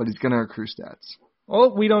helpful, but he's going to accrue stats.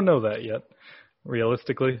 Well, we don't know that yet,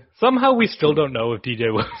 realistically. Somehow we still don't know if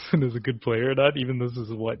DJ Wilson is a good player or not, even though this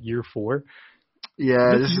is, year 4?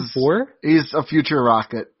 Yeah, this is 4? He's a future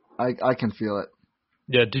Rocket. I can feel it.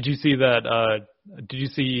 Yeah, did you see that? Did you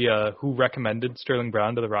see who recommended Sterling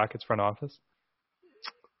Brown to the Rockets front office?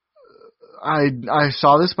 I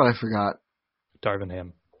saw this, but I forgot. Darvin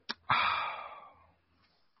Ham.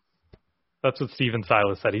 That's what Steven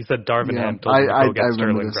Silas said. He said Darvin Ham told him to go get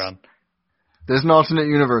Sterling Brown. There's an alternate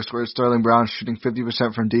universe where Sterling Brown's shooting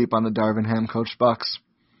 50% from deep on the Darvin Ham coached Bucks.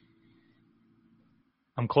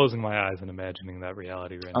 I'm closing my eyes and imagining that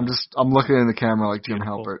reality right now. I'm looking in the camera like Jim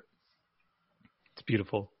Halpert. It's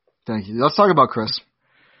beautiful. Thank you. Let's talk about Khris.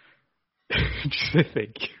 Did you say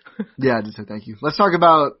thank you? Yeah, I did say thank you. Let's talk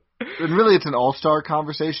about, and really it's an all-star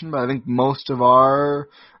conversation, but I think most of our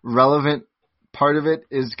relevant part of it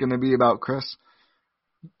is going to be about Khris.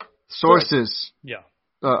 Sources. Yeah.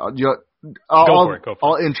 I'll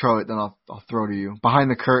intro it, then I'll throw to you.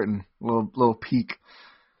 Behind the curtain, little peek.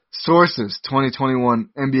 Sources, 2021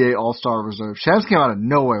 NBA All-Star Reserve. Shams came out of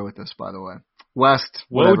nowhere with this, by the way. West,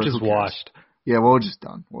 whatever. Woj just washed. Yeah, Woj is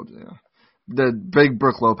done. The big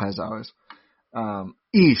Brook Lopez hours.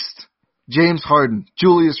 East, James Harden,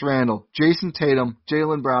 Julius Randle, Jason Tatum,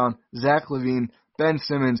 Jaylen Brown, Zach LaVine, Ben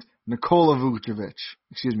Simmons, Nikola Vucevic.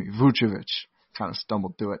 Kind of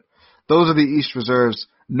stumbled through it. Those are the East reserves.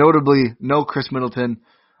 Notably, no Khris Middleton.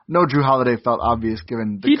 No Drew Holiday felt obvious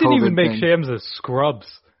given the COVID He didn't even make thing. Shams as scrubs.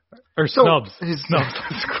 Or snubs. Snubs.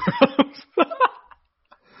 Scrubs.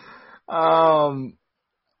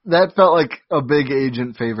 That felt like a big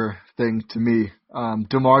agent favor thing to me.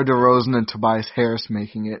 DeMar DeRozan and Tobias Harris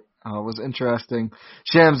making it was interesting.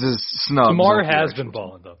 Shams is snubs. DeMar has been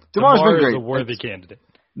balling, though. DeMar's been great. Is a worthy candidate.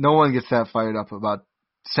 No one gets that fired up about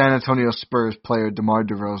San Antonio Spurs player DeMar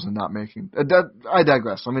DeRozan not making. I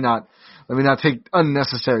digress. Let me not take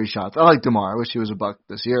unnecessary shots. I like DeMar. I wish he was a Buck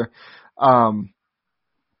this year.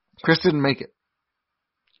 Khris didn't make it.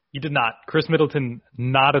 He did not. Khris Middleton,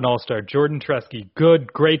 not an all-star. Jordan Tresky,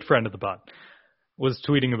 great friend of the pod, was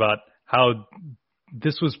tweeting about how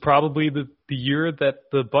this was probably the year that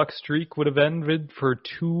the Bucks streak would have ended for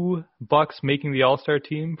 2 Bucks making the all-star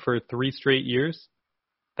team for 3 straight years.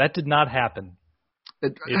 That did not happen.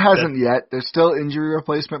 It hasn't yet. There's still injury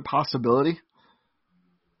replacement possibility.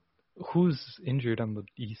 Who's injured on the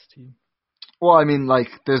East team? Well, I mean, I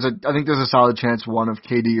think there's a solid chance one of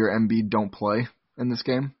KD or Embiid don't play in this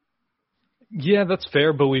game. Yeah, that's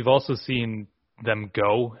fair, but we've also seen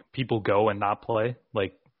people go and not play,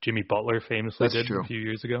 like Jimmy Butler famously did a few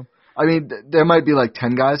years ago. I mean, there might be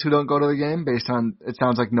 10 guys who don't go to the game based on, it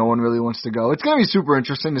sounds like no one really wants to go. It's going to be super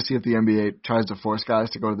interesting to see if the NBA tries to force guys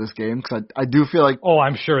to go to this game, because I do feel like... Oh,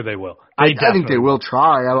 I'm sure they will. I think they will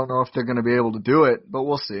try. I don't know if they're going to be able to do it, but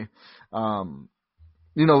we'll see.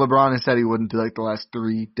 LeBron has said he wouldn't do the last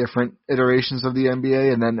 3 different iterations of the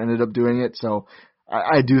NBA and then ended up doing it, so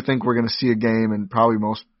I do think we're going to see a game and probably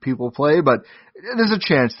most people play, but there's a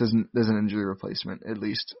chance there's an injury replacement at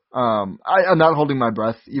least. I'm not holding my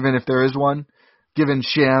breath, even if there is one. Given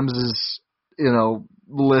Shams'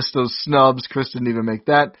 list of snubs, Khris didn't even make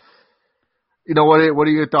that. What are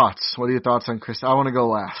your thoughts? What are your thoughts on Khris? I want to go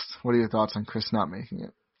last. What are your thoughts on Khris not making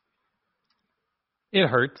it? It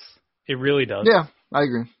hurts. It really does. Yeah, I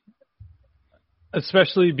agree.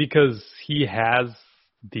 Especially because he has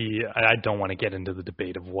I don't want to get into the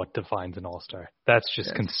debate of what defines an all-star. That's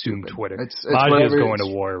just consumed Twitter. Maj is going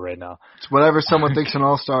to war right now. It's whatever someone thinks an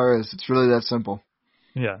all-star is. It's really that simple.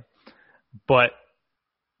 Yeah. But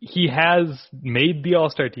he has made the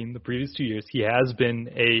all-star team the previous 2 years. He has been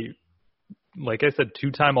like I said,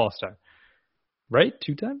 2-time all-star. Right?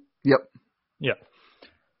 2-time? Yep. Yeah.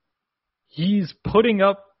 He's putting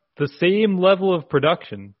up the same level of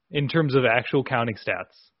production in terms of actual counting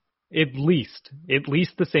stats. At least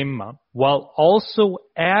the same amount, while also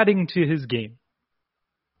adding to his game.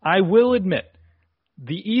 I will admit,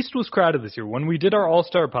 the East was crowded this year. When we did our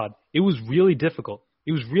All-Star pod, it was really difficult.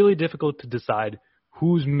 it was really difficult to decide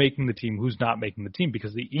who's making the team, who's not making the team,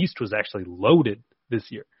 because the East was actually loaded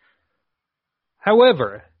this year.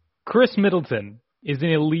 However, Khris Middleton is an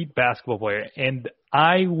elite basketball player, and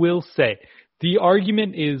I will say the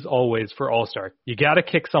argument is always for All-Star. You got to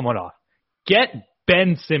kick someone off. Get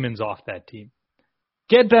Ben Simmons off that team.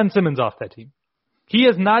 Get Ben Simmons off that team. He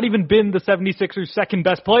has not even been the 76ers' second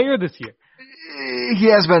best player this year. He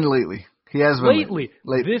has been lately. He has been lately.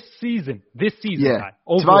 This season. Yeah.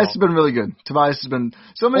 Overall. Tobias has been really good. Tobias has been.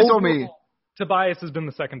 Somebody told me Tobias has been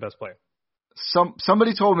the second best player.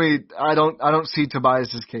 Somebody told me I don't see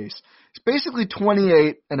Tobias's case. He's basically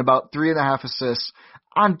 28 and about 3.5 assists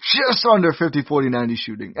on just under 50, 40, 90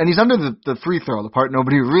 shooting. And he's under the free throw, the part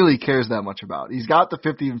nobody really cares that much about. He's got the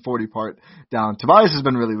 50 and 40 part down. Tobias has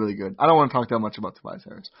been really, really good. I don't want to talk that much about Tobias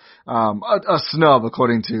Harris. A snub,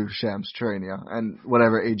 according to Shams Charania and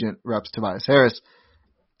whatever agent reps Tobias Harris.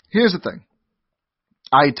 Here's the thing.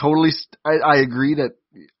 I agree that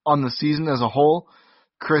on the season as a whole,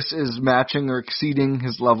 Khris is matching or exceeding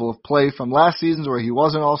his level of play from last season's where he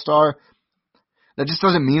was an all-star. That just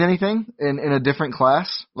doesn't mean anything in a different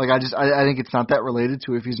class. Like I think it's not that related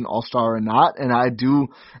to if he's an all-star or not. And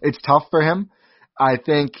it's tough for him. I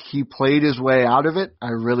think he played his way out of it. I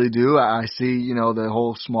really do. I see, the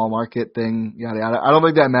whole small market thing, yada, yada. I don't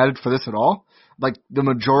think that mattered for this at all. Like the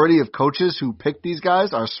majority of coaches who pick these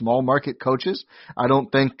guys are small market coaches. I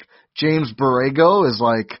don't think James Borrego is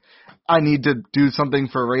like, I need to do something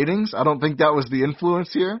for ratings. I don't think that was the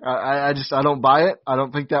influence here. I don't buy it. I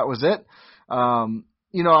don't think that was it. I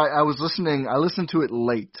listened to it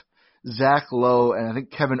late. Zach Lowe and I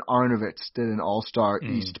think Kevin Arnovitz did an All-Star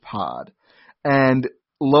East pod. And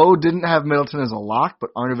Lowe didn't have Middleton as a lock,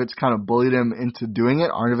 but Arnovitz kind of bullied him into doing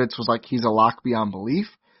it. Arnovitz was like, he's a lock beyond belief.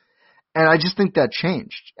 And I just think that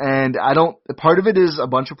changed. And part of it is a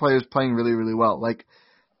bunch of players playing really, really well. Like,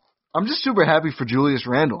 I'm just super happy for Julius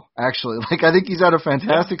Randle, actually. Like, I think he's had a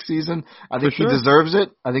fantastic season. I think he deserves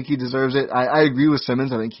it. I agree with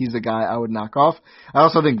Simmons. I think he's the guy I would knock off. I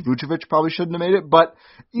also think Vucevic probably shouldn't have made it. But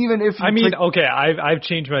even if I've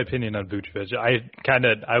changed my opinion on Vucevic.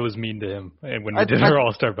 I was mean to him when we did our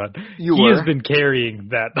All-Star pod. He has been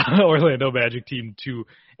carrying that Orlando Magic team to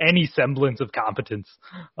any semblance of competence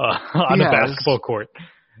on a basketball court.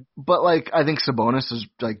 But, I think Sabonis has,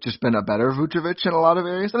 just been a better Vucevic in a lot of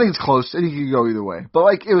areas. I think it's close. I think you could go either way.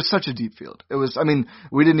 But, it was such a deep field.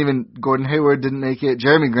 Gordon Hayward didn't make it.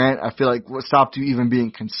 Jeremy Grant, I feel like, stopped even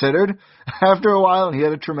being considered after a while, and he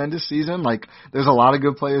had a tremendous season. There's a lot of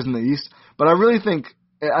good players in the East. But I don't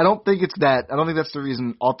think that's the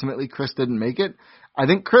reason ultimately Khris didn't make it. I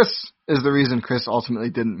think Khris is the reason Khris ultimately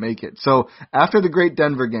didn't make it. So, after the great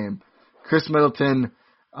Denver game, Khris Middleton,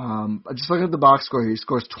 just looking at the box score, he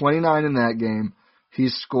scores 29 in that game.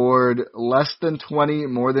 He's scored less than 20,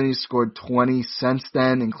 more than he's scored 20 since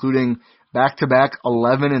then, including back-to-back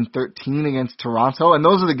 11 and 13 against Toronto. And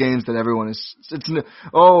those are the games that everyone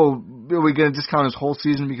are we going to discount his whole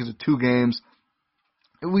season because of 2 games?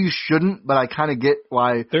 We shouldn't, but I kind of get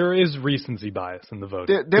why. There is recency bias in the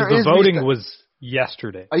voting. The voting was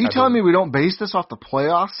yesterday. Are you telling me we don't base this off the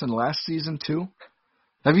playoffs in last season too?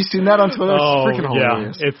 Have you seen that on Twitter? It's freaking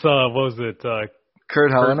hilarious. It's, what was it?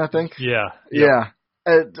 Kurt Helen, I think? Yeah.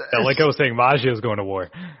 Like I was saying, Maggio's going to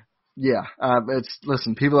war. Yeah.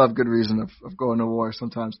 Listen, people have good reason of going to war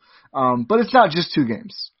sometimes. But it's not just 2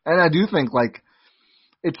 games. And I do think,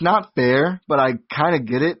 it's not fair, but I kind of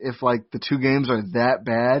get it if, the 2 games are that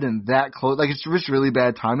bad and that close. It's just really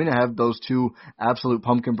bad timing to have those 2 absolute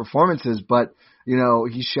pumpkin performances. But,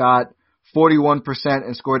 he shot 41%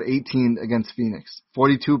 and scored 18 against Phoenix,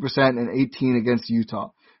 42% and 18 against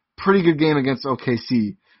Utah. Pretty good game against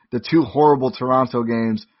OKC. The 2 horrible Toronto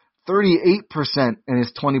games, 38% in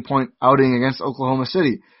his 20-point outing against Oklahoma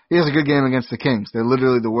City. He has a good game against the Kings. They're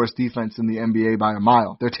literally the worst defense in the NBA by a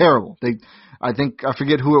mile. They're terrible. I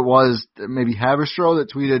forget who it was, maybe Haberstroh that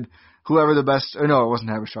tweeted whoever the best, or no, it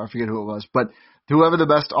wasn't Haberstroh, I forget who it was, but whoever the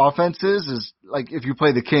best offense is if you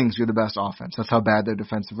play the Kings, you're the best offense. That's how bad their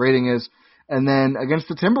defensive rating is. And then against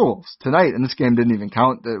the Timberwolves tonight, and this game didn't even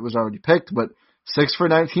count, it was already picked, but 6 for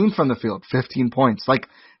 19 from the field, 15 points.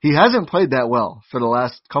 He hasn't played that well for the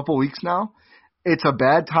last couple weeks now. It's a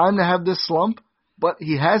bad time to have this slump, but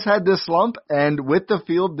he has had this slump, and with the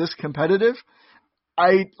field this competitive,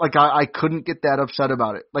 I couldn't get that upset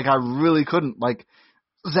about it. I really couldn't.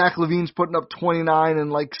 Zach LaVine's putting up 29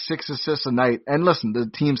 and 6 assists a night. And listen, the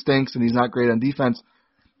team stinks and he's not great on defense.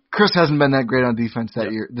 Khris hasn't been that great on defense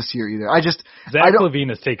this year either. Zach LaVine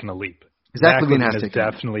has taken a leap. Zach LaVine has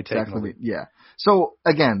definitely taken a leap. Yeah. So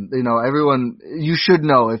again, everyone, you should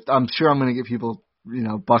know. I'm sure I'm going to get people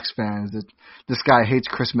Bucks fans, that this guy hates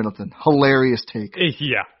Khris Middleton. Hilarious take.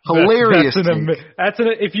 Yeah. Hilarious take.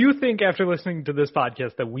 If you think after listening to this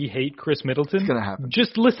podcast that we hate Khris Middleton, it's gonna happen.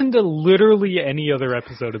 Just listen to literally any other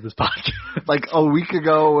episode of this podcast. Like a week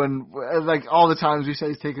ago, and like all the times we said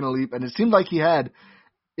he's taking a leap, and it seemed like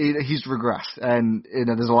he's regressed, and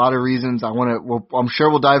there's a lot of reasons. I'm sure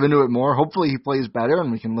we'll dive into it more. Hopefully he plays better,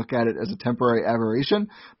 and we can look at it as a temporary aberration.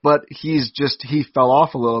 But he fell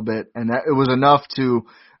off a little bit, and it was enough to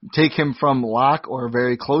take him from lock or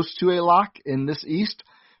very close to a lock in this East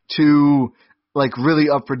to like really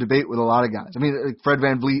up for debate with a lot of guys. I mean, like Fred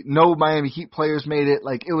VanVleet, no Miami Heat players made it.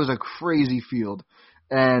 Like it was a crazy field,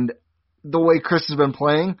 and the way Khris has been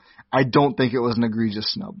playing, I don't think it was an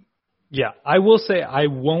egregious snub. Yeah, I will say I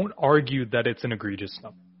won't argue that it's an egregious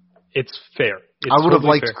snub. It's fair. I would have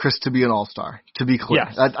liked Khris to be an all-star, to be clear.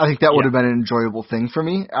 Yes. I think that would have been an enjoyable thing for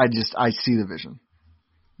me. I see the vision.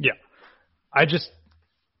 Yeah.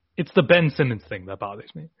 It's the Ben Simmons thing that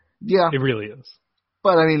bothers me. Yeah. It really is.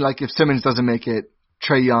 But, I mean, like, if Simmons doesn't make it,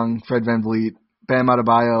 Trae Young, Fred VanVleet, Bam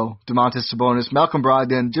Adebayo, Domantas Sabonis, Malcolm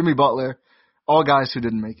Brogdon, Jimmy Butler, all guys who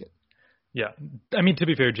didn't make it. Yeah, I mean, to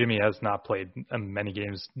be fair, Jimmy has not played many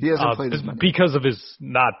games. He hasn't played as many.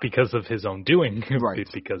 Not because of his own doing, right?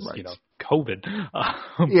 Because COVID.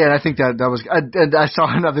 Yeah, and I think that was. I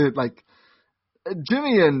saw another like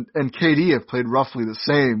Jimmy and KD have played roughly the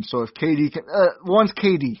same. So if KD can, one's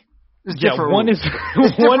KD. It's different one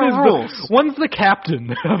rules. is one's the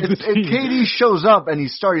captain of the team. KD shows up and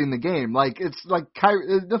he's starting the game. Like it's like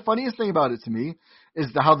Kyrie. The funniest thing about it to me is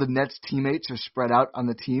how the Nets teammates are spread out on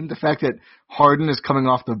the team. The fact that Harden is coming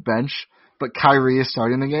off the bench, but Kyrie is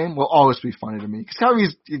starting the game will always be funny to me. Because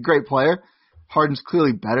Kyrie's a great player. Harden's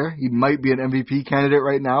clearly better. He might be an MVP candidate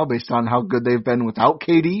right now based on how good they've been without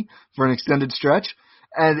KD for an extended stretch.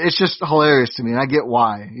 And it's just hilarious to me. And I get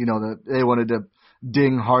why, that they wanted to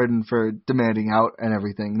ding Harden for demanding out and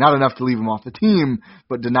everything. Not enough to leave him off the team,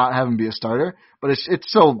 but to not have him be a starter. But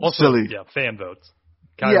it's so also, silly. Yeah, fan votes.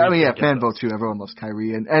 Fan vote too. Everyone loves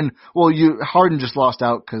Kyrie, and Harden just lost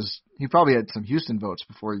out because he probably had some Houston votes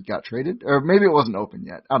before he got traded, or maybe it wasn't open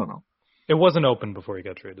yet. I don't know. It wasn't open before he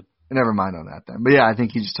got traded. Never mind on that then. But yeah, I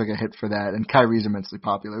think he just took a hit for that, and Kyrie's immensely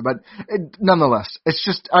popular. But nonetheless, it's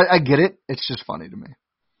just I get it. It's just funny to me.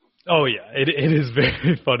 Oh yeah, it is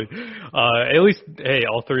very funny. At least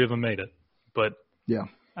all three of them made it. But yeah,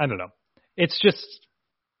 I don't know. It's just.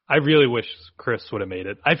 I really wish Khris would have made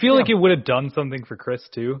it. I feel like it would have done something for Khris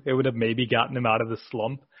too. It would have maybe gotten him out of the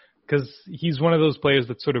slump because he's one of those players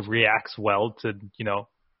that sort of reacts well to,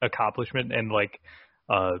 accomplishment and like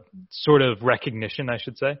sort of recognition, I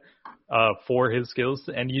should say, for his skills.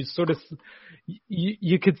 And you sort of,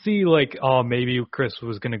 you could see like, oh, maybe Khris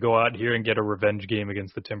was going to go out here and get a revenge game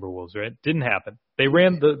against the Timberwolves, right? Didn't happen. They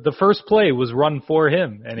ran the first play was run for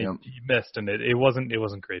him and he missed, and it wasn't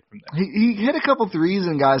great from there. He hit a couple threes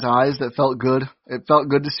in guys' eyes that felt good. It felt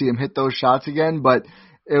good to see him hit those shots again, but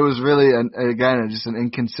it was really just an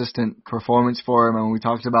inconsistent performance for him. And when we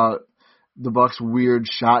talked about the Bucks' weird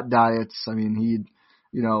shot diets, I mean,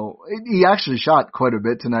 he actually shot quite a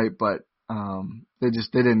bit tonight, but they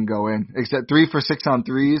didn't go in. Except 3 for 6 on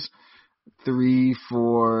threes, 3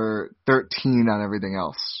 for 13 on everything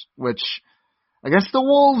else, which against the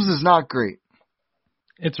Wolves is not great.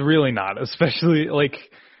 It's really not, especially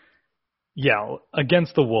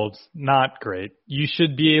against the Wolves, not great. You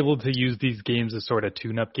should be able to use these games as sort of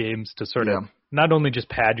tune-up games to sort of not only just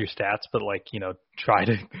pad your stats, but try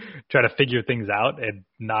to figure things out, and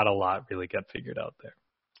not a lot really got figured out there.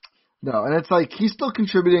 No, and it's like he's still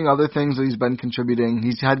contributing other things that he's been contributing.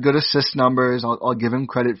 He's had good assist numbers. I'll give him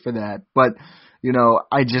credit for that. But,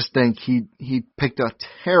 I just think he picked a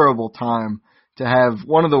terrible time to have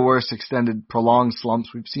one of the worst extended prolonged slumps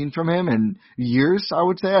we've seen from him in years, I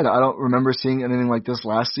would say. I don't remember seeing anything like this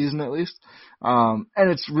last season at least. And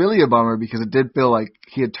it's really a bummer because it did feel like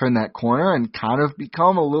he had turned that corner and kind of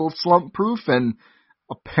become a little slump proof, and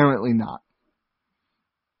apparently not.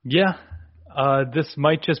 Yeah. This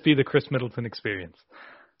might just be the Khris Middleton experience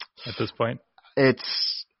at this point.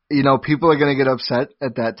 It's, people are going to get upset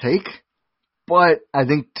at that take, but I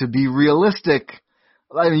think to be realistic,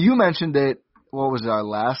 I mean, you mentioned it, what was it, our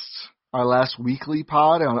last weekly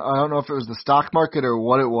pod? I don't know if it was the stock market or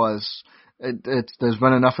what it was. There's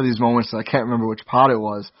been enough of these moments that I can't remember which pod it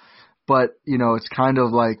was, but, it's kind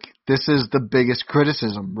of like, this is the biggest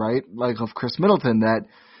criticism, right? Like of Khris Middleton, that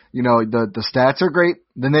the stats are great.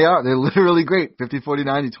 Then they're literally great. 50, 40,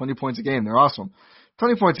 90, 20 points a game. They're awesome.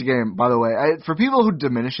 20 points a game, by the way, for people who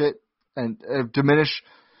diminish it and diminish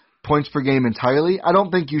points per game entirely, I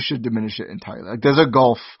don't think you should diminish it entirely. Like there's a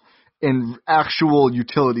gulf in actual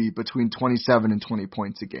utility between 27 and 20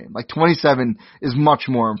 points a game. Like 27 is much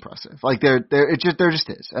more impressive. Like there just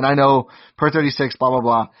is. And I know per 36, blah, blah,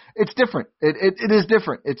 blah. It's different. It is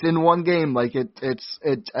different. It's in one game. Like it's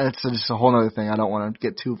just a whole other thing. I don't want to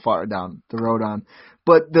get too far down the road on,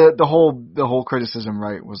 but the whole criticism,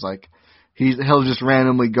 right, was like, he'll just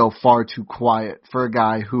randomly go far too quiet for a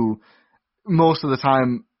guy who most of the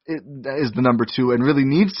time is the number 2 and really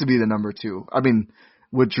needs to be the number 2. I mean,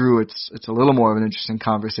 with Drew, it's a little more of an interesting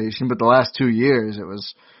conversation, but the last 2 years it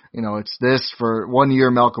was, it's this for 1 year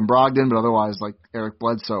Malcolm Brogdon, but otherwise like Eric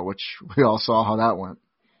Bledsoe, which we all saw how that went.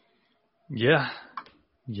 Yeah.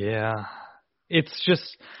 It's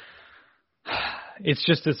just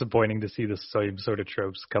disappointing to see the same sort of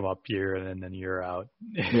tropes come up year in and then year out.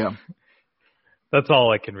 Yeah. That's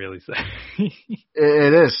all I can really say.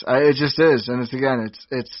 It is. It just is. And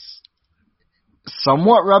it's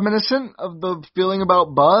somewhat reminiscent of the feeling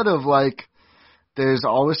about Bud of like, there's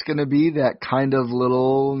always going to be that kind of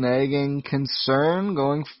little nagging concern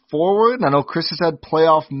going forward. And I know Khris has had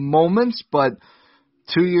playoff moments, but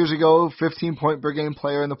 2 years ago, 15-point per game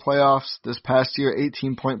player in the playoffs. This past year,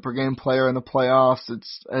 18-point per game player in the playoffs.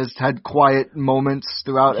 Has had quiet moments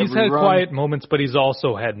throughout every run. He's had quiet moments, but he's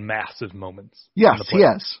also had massive moments. Yes,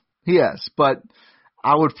 he has. But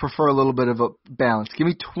I would prefer a little bit of a balance. Give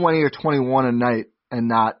me 20 or 21 a night and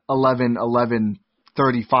not 11,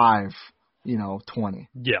 35, 20.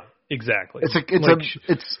 Yeah. Exactly.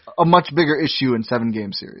 It's a much bigger issue in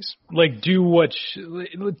 7-game series. Like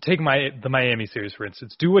take the Miami series for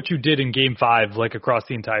instance. Do what you did in Game 5, like across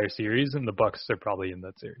the entire series, and the Bucks are probably in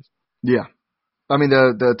that series. Yeah, I mean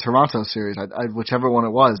the Toronto series, whichever one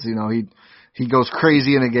it was, he goes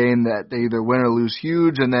crazy in a game that they either win or lose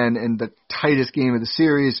huge, and then in the tightest game of the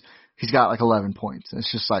series, he's got like 11 points. And it's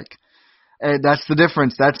just like. And that's the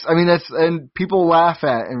difference. And people laugh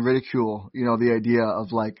at and ridicule, the idea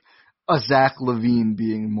of like a Zach LaVine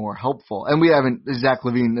being more helpful. And Zach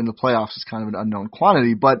LaVine in the playoffs is kind of an unknown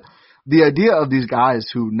quantity, but the idea of these guys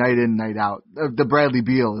who night in, night out, the Bradley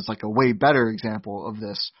Beal is like a way better example of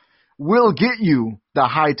this, will get you the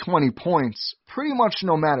high 20 points pretty much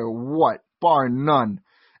no matter what, bar none.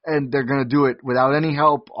 And they're going to do it without any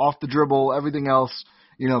help, off the dribble, everything else.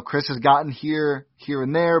 Khris has gotten here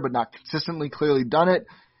and there, but not consistently clearly done it.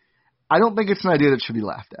 I don't think it's an idea that should be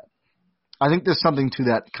laughed at. I think there's something to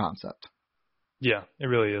that concept. Yeah, it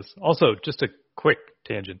really is. Also, just a quick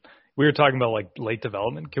tangent. We were talking about like late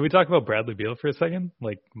development. Can we talk about Bradley Beal for a second?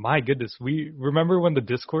 Like, my goodness, we remember when the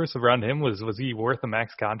discourse around him was he worth a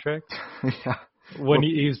max contract? Yeah. When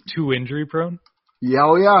he was too injury prone? Yeah,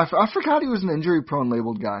 I forgot he was an injury prone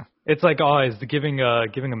labeled guy. It's like, is giving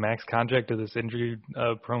a max contract to this injury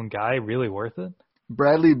prone guy really worth it?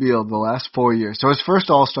 Bradley Beal, the last 4 years. So his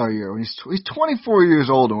first All-Star year, when he's 24 years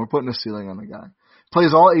old, and we're putting a ceiling on the guy.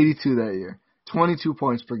 Plays all 82 that year. 22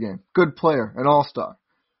 points per game. Good player, an All-Star.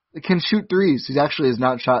 He can shoot threes. He actually has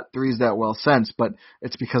not shot threes that well since, but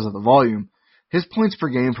it's because of the volume. His points per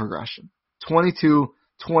game progression. 22,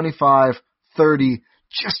 25, 30,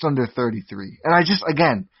 just under 33. And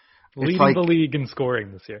leading the league in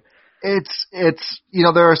scoring this year. It's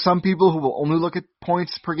there are some people who will only look at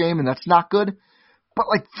points per game, and that's not good. But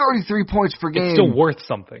like 33 points per game. It's still worth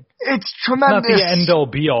something. It's tremendous. It's not the end-all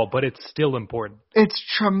be-all, but it's still important. It's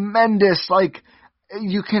tremendous. Like,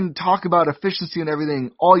 you can talk about efficiency and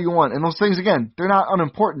everything all you want. And those things, again, they're not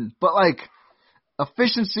unimportant. But like,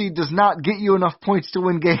 efficiency does not get you enough points to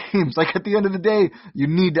win games. Like, at the end of the day, you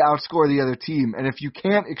need to outscore the other team. And if you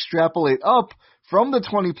can't extrapolate up from the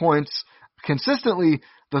 20 points consistently,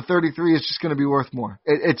 the 33 is just going to be worth more.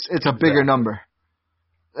 It's a bigger number.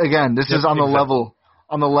 Again, this is on the level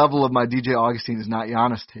of my DJ Augustine is not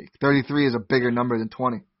Giannis take. 33 is a bigger number than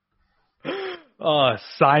 20.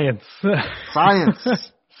 Science.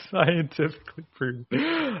 Scientifically proven.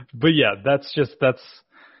 But yeah, that's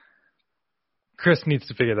Khris needs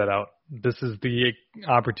to figure that out. This is the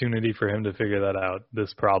opportunity for him to figure that out.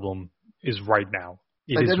 This problem is right now.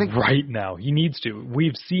 It is right now. He needs to.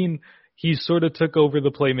 We've seen he sort of took over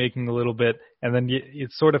the playmaking a little bit, and then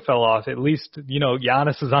it sort of fell off. At least,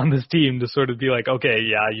 Giannis is on this team to sort of be like, okay,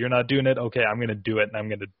 yeah, you're not doing it. Okay, I'm going to do it, and I'm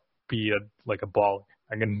going to be a baller.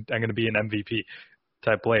 I'm going to be an MVP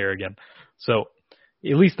type player again. So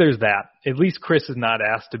at least there's that. At least Khris is not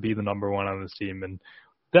asked to be the number one on this team, and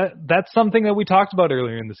that's something that we talked about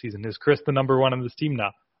earlier in the season. Is Khris the number one on this team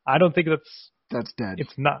now? I don't think that's dead.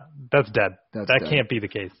 It's not. That's dead. That can't be the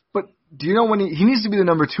case. But do you know when he needs to be the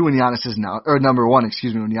number two when Giannis isn't out, or number one,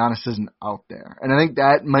 when Giannis isn't out there? And I think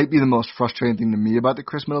that might be the most frustrating thing to me about the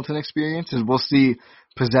Khris Middleton experience is we'll see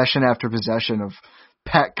possession after possession of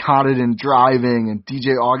Pat Connaughton driving and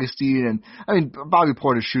DJ Augustine. And, I mean, Bobby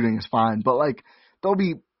Porter's shooting is fine, but, like, there'll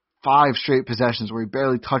be 5 straight possessions where he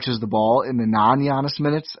barely touches the ball in the non-Giannis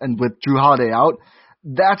minutes, and with Drew Holiday out,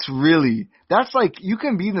 that's like you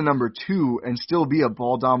can be the number 2 and still be a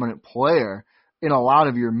ball-dominant player in a lot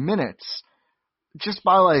of your minutes just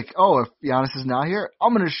by like, oh, if Giannis is not here,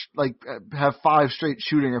 I'm going to have 5 straight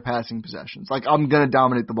shooting or passing possessions. Like, I'm going to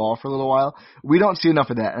dominate the ball for a little while. We don't see enough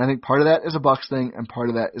of that, and I think part of that is a Bucks thing and part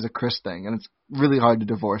of that is a Khris thing, and it's really hard to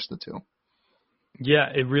divorce the two. Yeah,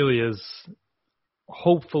 it really is.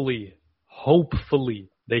 Hopefully,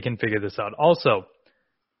 they can figure this out. Also,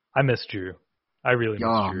 I miss Drew. I really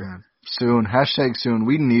miss Drew. Man. Soon. Hashtag soon.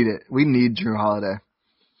 We need it. We need Drew Holiday.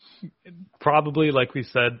 Probably, like we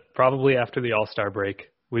said, probably after the All-Star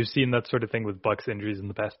break. We've seen that sort of thing with Bucks injuries in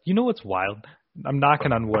the past. You know what's wild? I'm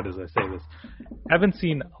knocking on wood as I say this. I haven't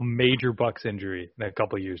seen a major Bucks injury in a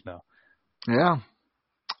couple of years now. Yeah.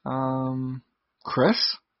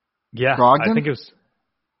 Khris? Yeah. Brogdon? I think it was...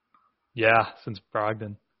 Yeah, since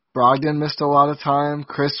Brogdon. Brogdon missed a lot of time.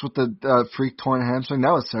 Khris with the freak torn hamstring.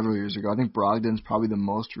 That was several years ago. I think Brogdon's probably the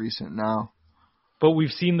most recent now. But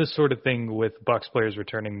we've seen this sort of thing with Bucks players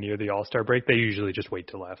returning near the All-Star break. They usually just wait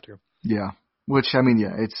till after. Yeah. Which, I mean,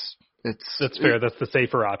 yeah, That's fair. That's the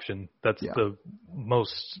safer option. That's the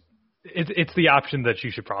most... It's the option that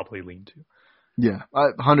you should probably lean to. Yeah, I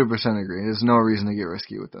 100% agree. There's no reason to get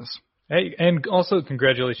risky with this. Hey, and also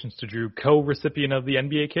congratulations to Drew, co-recipient of the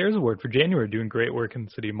NBA Cares Award for January, doing great work in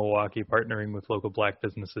the city of Milwaukee, partnering with local black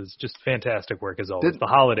businesses. Just fantastic work as always. The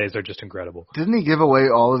holidays are just incredible. Didn't he give away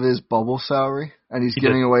all of his bubble salary? And he's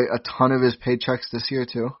giving away a ton of his paychecks this year,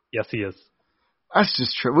 too? Yes, he is. That's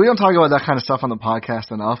just true. We don't talk about that kind of stuff on the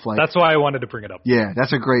podcast enough. Like, that's why I wanted to bring it up. Yeah,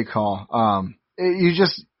 that's a great call.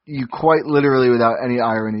 You quite literally, without any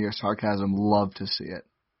irony or sarcasm, love to see it.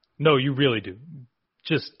 No, you really do.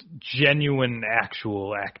 Just genuine,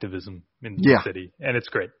 actual activism in the city. And it's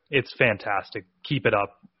great. It's fantastic. Keep it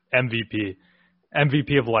up. MVP.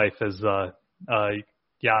 MVP of life, as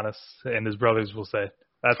Giannis and his brothers will say.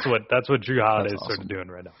 That's what Drew Holiday is sort of doing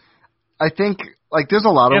right now. I think, like, there's a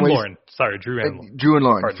lot of ways. Lauren. Sorry, Drew and Lauren. Drew and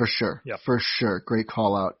Lauren, Pardon. for sure. Yep. For sure. Great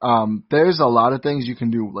call out. There's a lot of things you can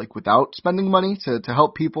do, like, without spending money to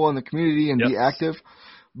help people in the community and be active.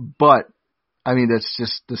 But, I mean, that's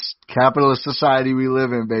just this capitalist society we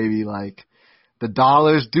live in, baby. Like, the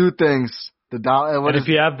dollars do things. And if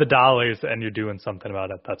you have the dollars and you're doing something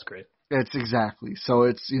about it, that's great. It's exactly. So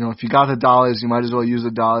it's, if you got the dollars, you might as well use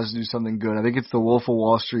the dollars to do something good. I think it's the Wolf of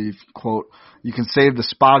Wall Street quote, you can save the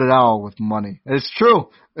spotted owl with money. It's true.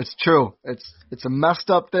 It's true. It's a messed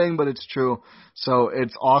up thing, but it's true. So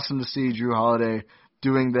it's awesome to see Drew Holiday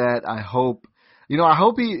doing that. I hope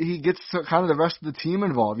he gets kind of the rest of the team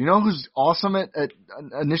involved. You know who's awesome at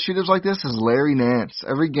initiatives like this is Larry Nance.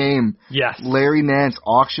 Every game, Larry Nance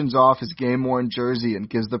auctions off his game-worn jersey and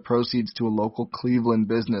gives the proceeds to a local Cleveland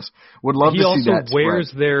business. Would love to see that. He also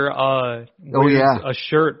wears their a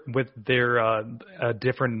shirt with their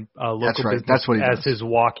different local business that's what he as does. His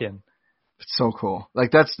walk-in. It's so cool.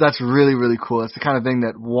 Like that's really, really cool. That's the kind of thing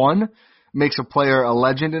that makes a player a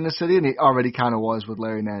legend in the city, and he already kind of was with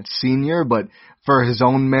Larry Nance Sr., but for his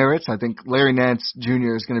own merits, I think Larry Nance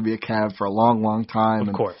Jr. is going to be a Cav for a long, long time.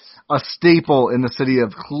 Of course. A staple in the city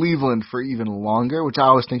of Cleveland for even longer, which I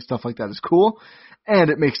always think stuff like that is cool, and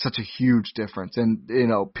it makes such a huge difference. And,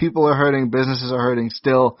 people are hurting, businesses are hurting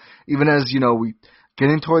still, even as, we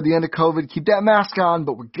getting toward the end of COVID, keep that mask on,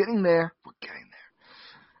 but we're getting there.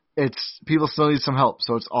 People still need some help,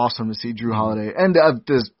 so it's awesome to see Drew Holiday. And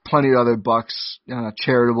there's plenty of other Bucks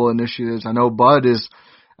charitable initiatives. I know Bud is,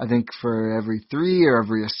 I think for every 3 or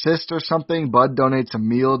every assist or something, Bud donates a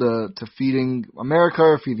meal to Feeding America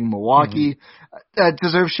or Feeding Milwaukee. That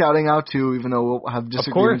deserves shouting out too, even though we'll have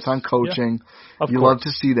disagreements on coaching. Yeah. You love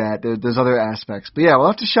to see that. There's other aspects. But yeah,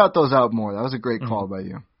 we'll have to shout those out more. That was a great call by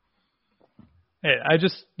you. Hey, I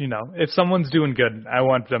just, if someone's doing good, I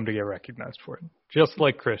want them to get recognized for it. Just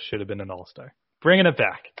like Khris should have been an all-star. Bringing it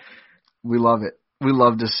back. We love it. We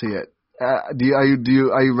love to see it. Are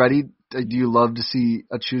you ready? Do you love to see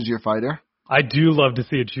a Choose Your Fighter? I do love to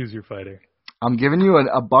see a Choose Your Fighter. I'm giving you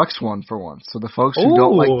a Bucks one for once. So the folks who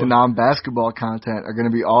don't like the non-basketball content are going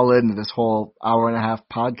to be all into this whole hour and a half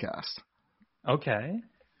podcast. Okay.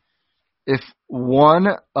 If one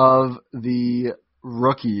of the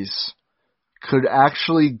rookies could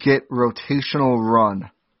actually get rotational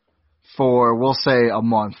run for, we'll say, a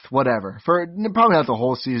month, whatever. For probably not the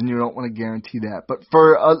whole season, you don't want to guarantee that, but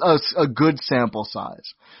for a good sample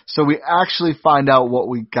size. So we actually find out what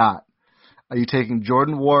we got. Are you taking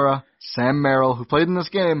Jordan Nwora, Sam Merrill, who played in this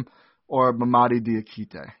game, or Mamadi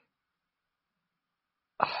Diakite?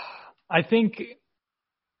 I think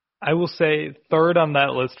I will say third on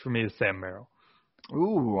that list for me is Sam Merrill.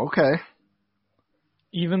 Ooh, okay.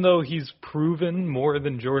 Even though he's proven more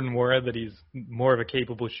than Jordan Nwora that he's more of a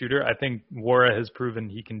capable shooter, I think Nwora has proven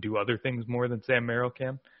he can do other things more than Sam Merrill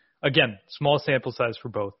can. Again, small sample size for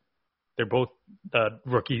both. They're both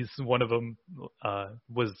rookies. One of them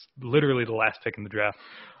was literally the last pick in the draft.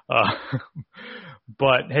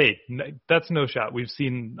 But, hey, that's no shot. We've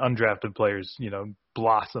seen undrafted players,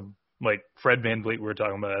 blossom, like Fred VanVleet we were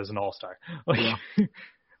talking about as an all-star.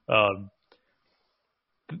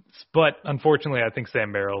 But unfortunately, I think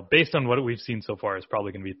Sam Merrill, based on what we've seen so far, is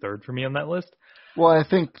probably going to be third for me on that list. Well, I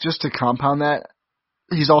think just to compound that,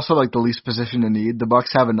 he's also like the least position to need. The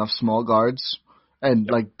Bucks have enough small guards and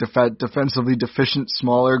like defensively deficient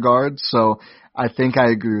smaller guards. So I think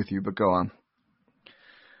I agree with you, but go on.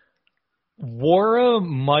 Nwora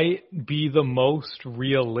might be the most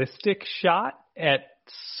realistic shot at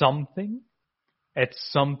something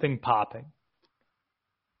popping.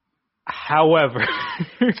 However,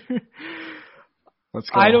 let's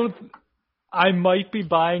go. I might be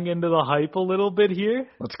buying into the hype a little bit here.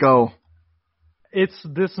 Let's go.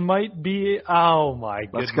 This might be, oh my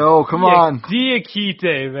goodness. Let's go, come on.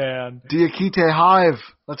 Diakite, man. Diakite Hive,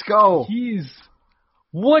 let's go.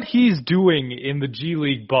 What he's doing in the G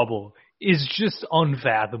League bubble is just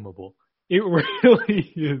unfathomable. It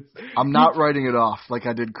really is. I'm not writing it off like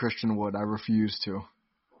I did Christian Wood. I refuse to.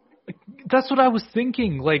 That's what I was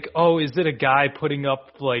thinking. Like, oh, is it a guy putting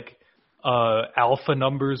up like alpha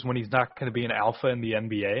numbers when he's not going to be an alpha in the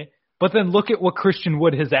NBA? But then look at what Christian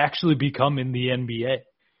Wood has actually become in the NBA.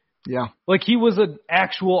 Yeah. Like he was an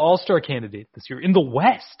actual all-star candidate this year in the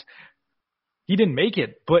West. He didn't make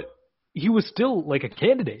it, but he was still like a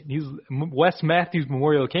candidate. He's Wes Matthews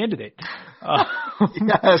Memorial candidate.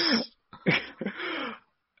 Yes.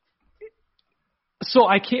 So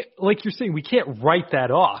I can't, like you're saying, we can't write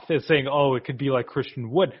that off as saying, oh, it could be like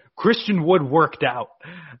Christian Wood. Christian Wood worked out.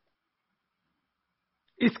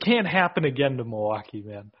 It can't happen again to Milwaukee,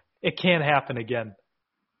 man. It can't happen again.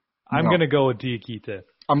 I'm going to go with Diakite.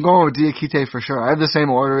 I'm going with Diakite for sure. I have the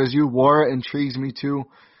same order as you. Nwora intrigues me too.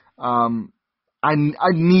 I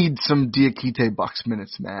need some Diakite Bucks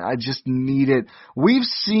minutes, man. I just need it. We've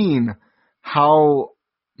seen how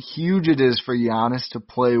huge it is for Giannis to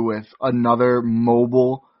play with another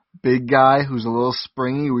mobile big guy who's a little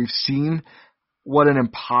springy. We've seen what an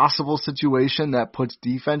impossible situation that puts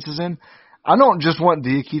defenses in. I don't just want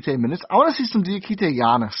Diakite minutes. I want to see some Diakite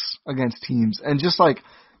Giannis against teams and just like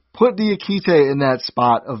put Diakite in that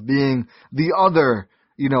spot of being the other,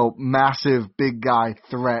 massive big guy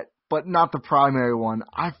threat, but not the primary one.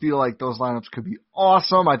 I feel like those lineups could be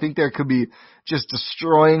awesome. I think there could be just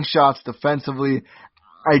destroying shots defensively.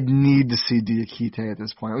 I need to see Diakite at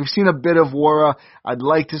this point. We've seen a bit of Nwora. I'd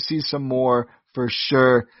like to see some more for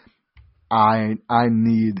sure. I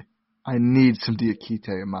need some Diakite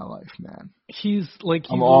in my life, man. He's a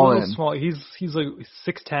all little in. small. He's like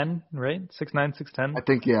 6'10", right? 6'9", 6'10". I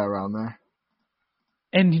think, yeah, around there.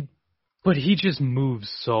 But he just moves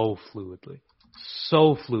so fluidly.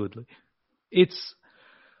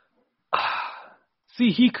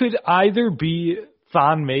 He could either be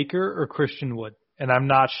Thon Maker or Christian Wood, and I'm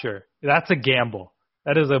not sure. That's a gamble.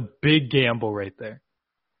 That is a big gamble right there.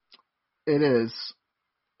 It is,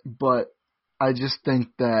 but I just think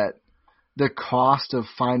that the cost of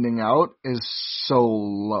finding out is so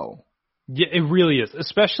low. Yeah, it really is,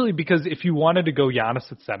 especially because if you wanted to go Giannis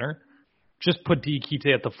at center, just put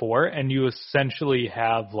Diakite at the 4, and you essentially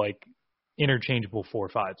have like interchangeable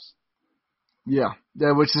 4-5s. Yeah,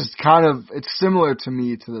 which is it's similar to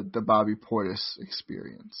me to the Bobby Portis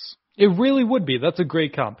experience. It really would be. That's a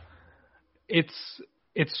great comp. It's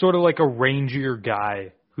sort of like a rangier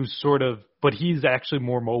guy who's but he's actually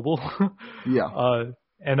more mobile. Yeah.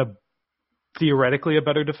 And theoretically a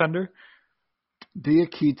better defender.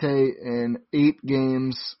 Diakite in 8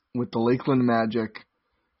 games with the Lakeland Magic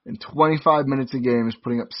in 25 minutes a game is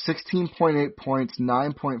putting up 16.8 points,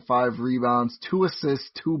 9.5 rebounds, 2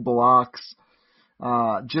 assists, 2 blocks,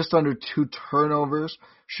 just under 2 turnovers,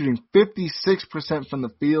 shooting 56% from the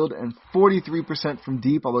field and 43% from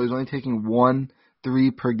deep, although he's only taking 1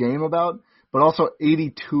 3 per game but also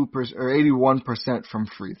 82% or 81% from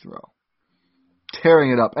free throw.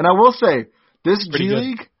 Tearing it up. And I will say, this G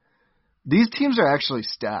League, these teams are actually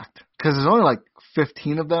stacked because there's only like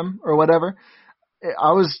 15 of them or whatever.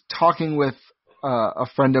 I was talking with a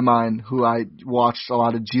friend of mine who I watched a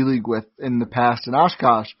lot of G League with in the past in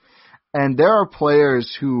Oshkosh, and there are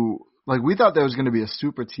players who, like, we thought there was going to be a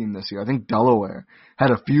super team this year. I think Delaware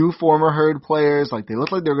had a few former Herd players. Like, they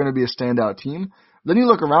looked like they were going to be a standout team. Then you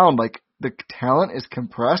look around, like, the talent is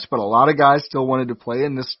compressed, but a lot of guys still wanted to play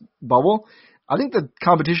in this bubble. I think the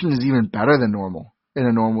competition is even better than normal in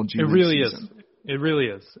a normal G League It really season. is. It really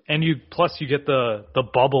is. And you get the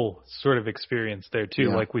bubble sort of experience there too,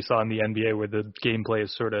 Yeah. like we saw in the NBA where the gameplay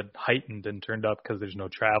is sort of heightened and turned up because there's no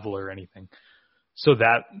travel or anything. So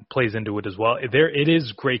that plays into it as well. It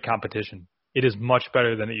is great competition. It is much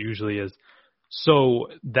better than it usually is. So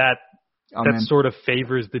that sort of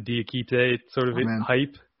favors the Diakite sort of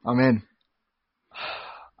hype. I'm in.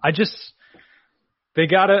 They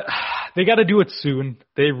gotta do it soon.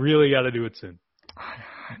 They really gotta do it soon.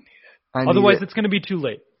 Otherwise, it's going to be too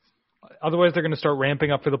late. Otherwise, they're going to start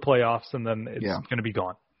ramping up for the playoffs, and then it's going to be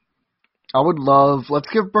gone. Let's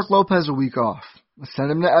give Brook Lopez a week off.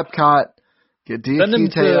 Send him to Epcot. Get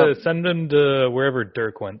Diakite Send him to wherever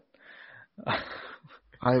Dirk went. Like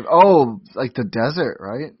the desert,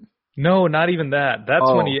 right? No, not even that.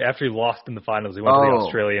 That's when after he lost in the finals, he went to the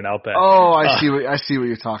Australian Outback. Oh, I see what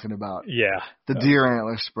you're talking about. Yeah. The deer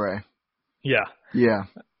antler spray. Yeah. Yeah.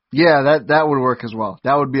 Yeah, that would work as well.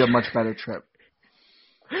 That would be a much better trip.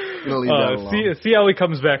 Leave that alone. See how he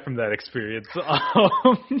comes back from that experience.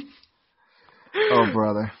 Oh,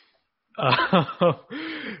 brother.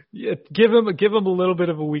 Yeah, give him a little bit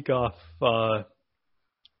of a week off.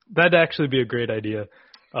 That'd actually be a great idea.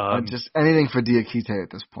 Just anything for Diakite at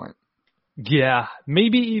this point. Yeah,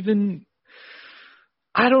 maybe even.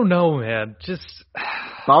 I don't know, man. Just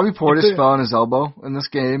Bobby Portis fell on his elbow in this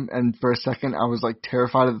game, and for a second I was like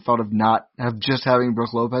terrified at the thought of just having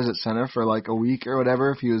Brook Lopez at center for like a week or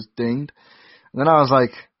whatever if he was dinged. And then I was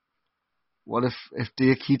like, what if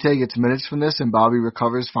Diakite gets minutes from this and Bobby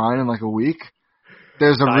recovers fine in like a week?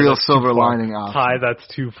 There's a real silver lining option. Ty, that's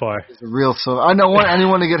too far. It's a real silver. I don't want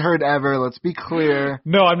anyone to get hurt ever. Let's be clear.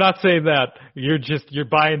 No, I'm not saying that. You're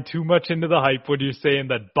buying too much into the hype when you're saying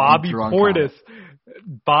that Bobby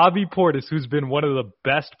Portis, who's been one of the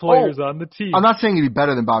best players on the team. I'm not saying he'd be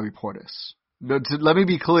better than Bobby Portis. Let me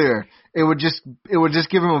be clear. It would just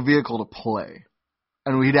give him a vehicle to play,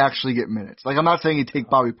 and we'd actually get minutes. Like, I'm not saying he'd take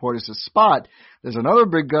Bobby Portis' spot. There's another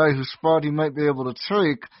big guy whose spot he might be able to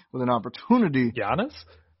take with an opportunity. Giannis?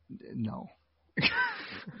 No.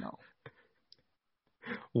 No.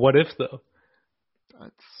 What if, though?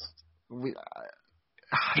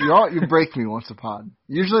 You break me once a pod.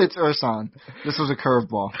 Usually it's Ursan. This was a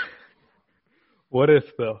curveball. What if,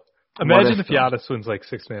 though? Imagine if Giannis wins like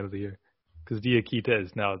Sixth Man of the Year, because Diakite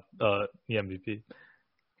is now the MVP.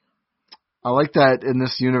 I like that in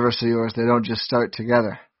this universe of yours, they don't just start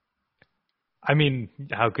together. I mean,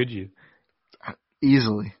 how could you?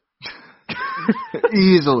 Easily.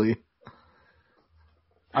 Easily.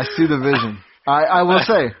 I see the vision. I will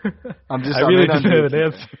say. I really didn't have an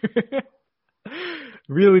answer.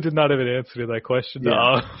 Really did not have an answer to that question.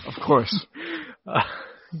 Yeah, of course.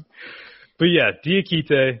 But yeah,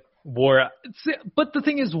 Diakite, Wara. But the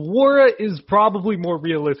thing is, Wara is probably more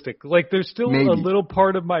realistic. Like, there's still a little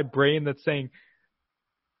part of my brain that's saying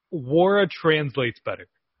Wara translates better.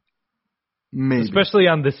 Maybe. Especially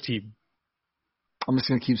on this team. I'm just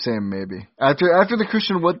going to keep saying maybe. After the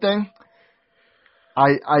Christian Wood thing,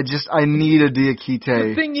 I need a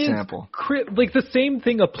Diakite sample. Like, the same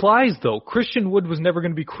thing applies, though. Christian Wood was never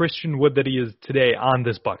going to be Christian Wood that he is today on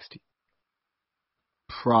this Bucks team.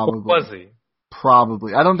 Probably. Or was he?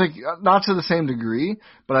 Probably. I don't think, not to the same degree,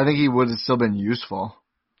 but I think he would have still been useful.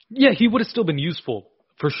 Yeah, he would have still been useful,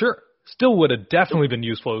 for sure. Still would have definitely been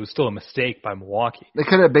useful. It was still a mistake by Milwaukee. They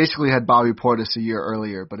could have basically had Bobby Portis a year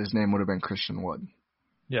earlier, but his name would have been Christian Wood.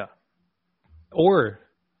 Yeah. Or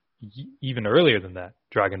even earlier than that,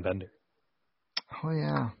 Dragan Bender. Oh,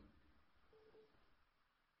 yeah.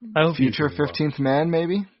 I hope future 15th man,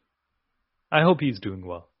 maybe? I hope he's doing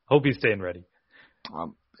well. Hope he's staying ready.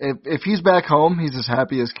 If he's back home, he's as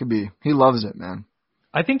happy as can be. He loves it, man.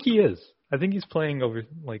 I think he is. I think he's playing over,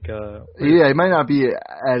 like, yeah, he might not be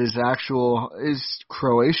at his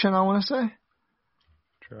Croatian, I want to say.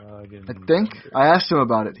 I think. I asked him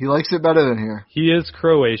about it. He likes it better than here. He is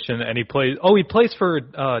Croatian, and he plays for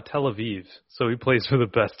Tel Aviv, so he plays for the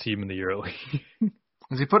best team in the EuroLeague.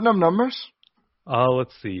 Is he putting up numbers?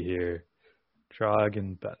 Let's see here.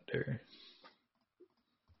 Dragan Bender.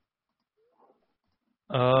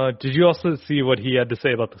 Did you also see what he had to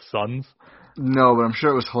say about the Suns? No, but I'm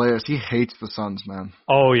sure it was hilarious. He hates the Suns, man.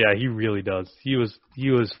 Oh yeah, he really does. He was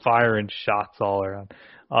firing shots all around.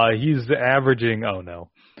 He's averaging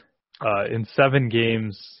in 7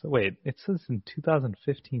 games. Wait, it says in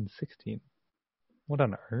 2015-16. What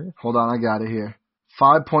on earth? Hold on, I got it here.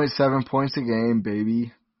 5.7 points a game,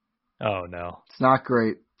 baby. Oh no, it's not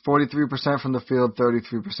great. 43% from the field,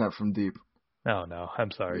 33% from deep. Oh no,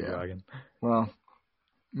 I'm sorry, Dragan. Well,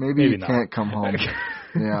 Maybe you not. can't come home.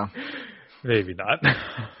 Yeah. Maybe not.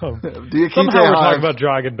 Somehow we're talking about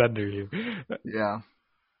Dragan Bender here. Yeah.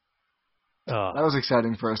 That was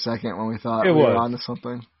exciting for a second when we thought we were onto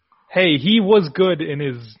something. Hey, he was good in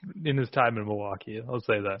his time in Milwaukee. I'll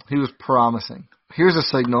say that. He was promising. Here's a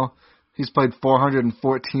signal. He's played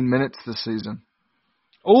 414 minutes this season.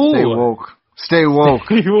 Oh, stay woke. Stay woke.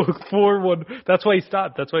 He woke 4-1. That's why he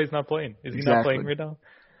stopped. That's why he's not playing. Is he not playing right now?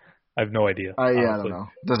 I have no idea. I don't know.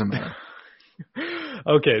 Doesn't matter.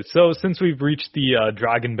 Okay, so since we've reached the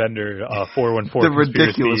Dragan Bender 414 the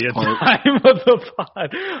ridiculous part. Time of the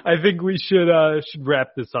pod, I think we should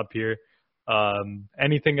wrap this up here.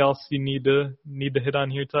 Anything else you need to hit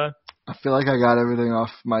on here, Ty? I feel like I got everything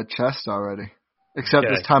off my chest already, except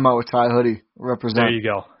this timeout with Ty Hoodie. Represent.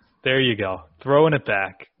 There you go. Throwing it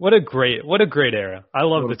back. What a great era. I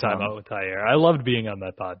love the timeout with Ty era. I loved being on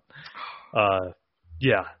that pod.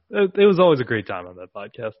 Yeah, it was always a great time on that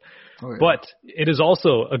podcast. Oh, yeah. But it is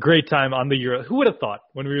also a great time on the Euro. Who would have thought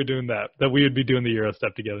when we were doing that we would be doing the Euro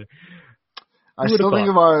step together? I still think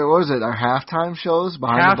of our halftime shows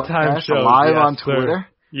behind the podcast live on Twitter.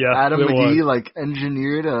 Yeah, Adam McGee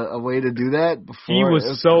engineered a way to do that before. He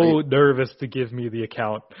was so nervous to give me the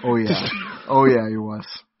account. Oh yeah, he was.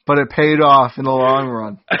 But it paid off in the long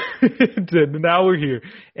run. It did. Now we're here.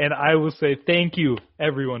 And I will say thank you,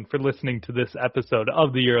 everyone, for listening to this episode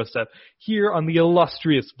of the Eurostep here on the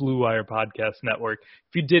illustrious Blue Wire Podcast Network.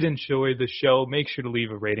 If you did enjoy the show, make sure to leave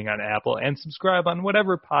a rating on Apple and subscribe on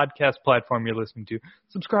whatever podcast platform you're listening to.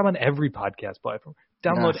 Subscribe on every podcast platform.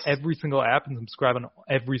 Download every single app and subscribe on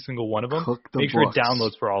every single one of them. Make sure it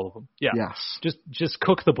downloads for all of them. Yeah. Yes. Just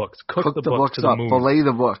cook the books. Cook the books to the moon. Fillet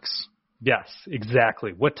the books. Yes,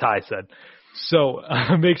 exactly. What Ty said. So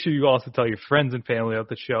make sure you also tell your friends and family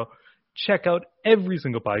about the show. Check out every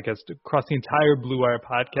single podcast across the entire Blue Wire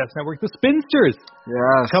Podcast Network. The Spinsters.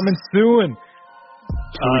 Yes. Coming soon.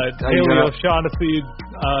 Haley O'Shaughnessy.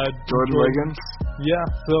 Jordan Wiggins. Yeah,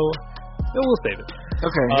 so we'll save it.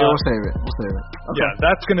 Okay, we'll save it. Okay. Yeah,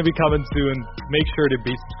 that's going to be coming soon. Make sure to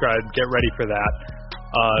be subscribed. Get ready for that.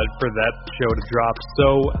 For that show to drop.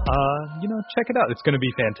 So, check it out. It's going to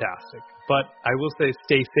be fantastic. But I will say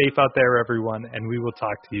stay safe out there, everyone, and we will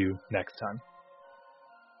talk to you next time.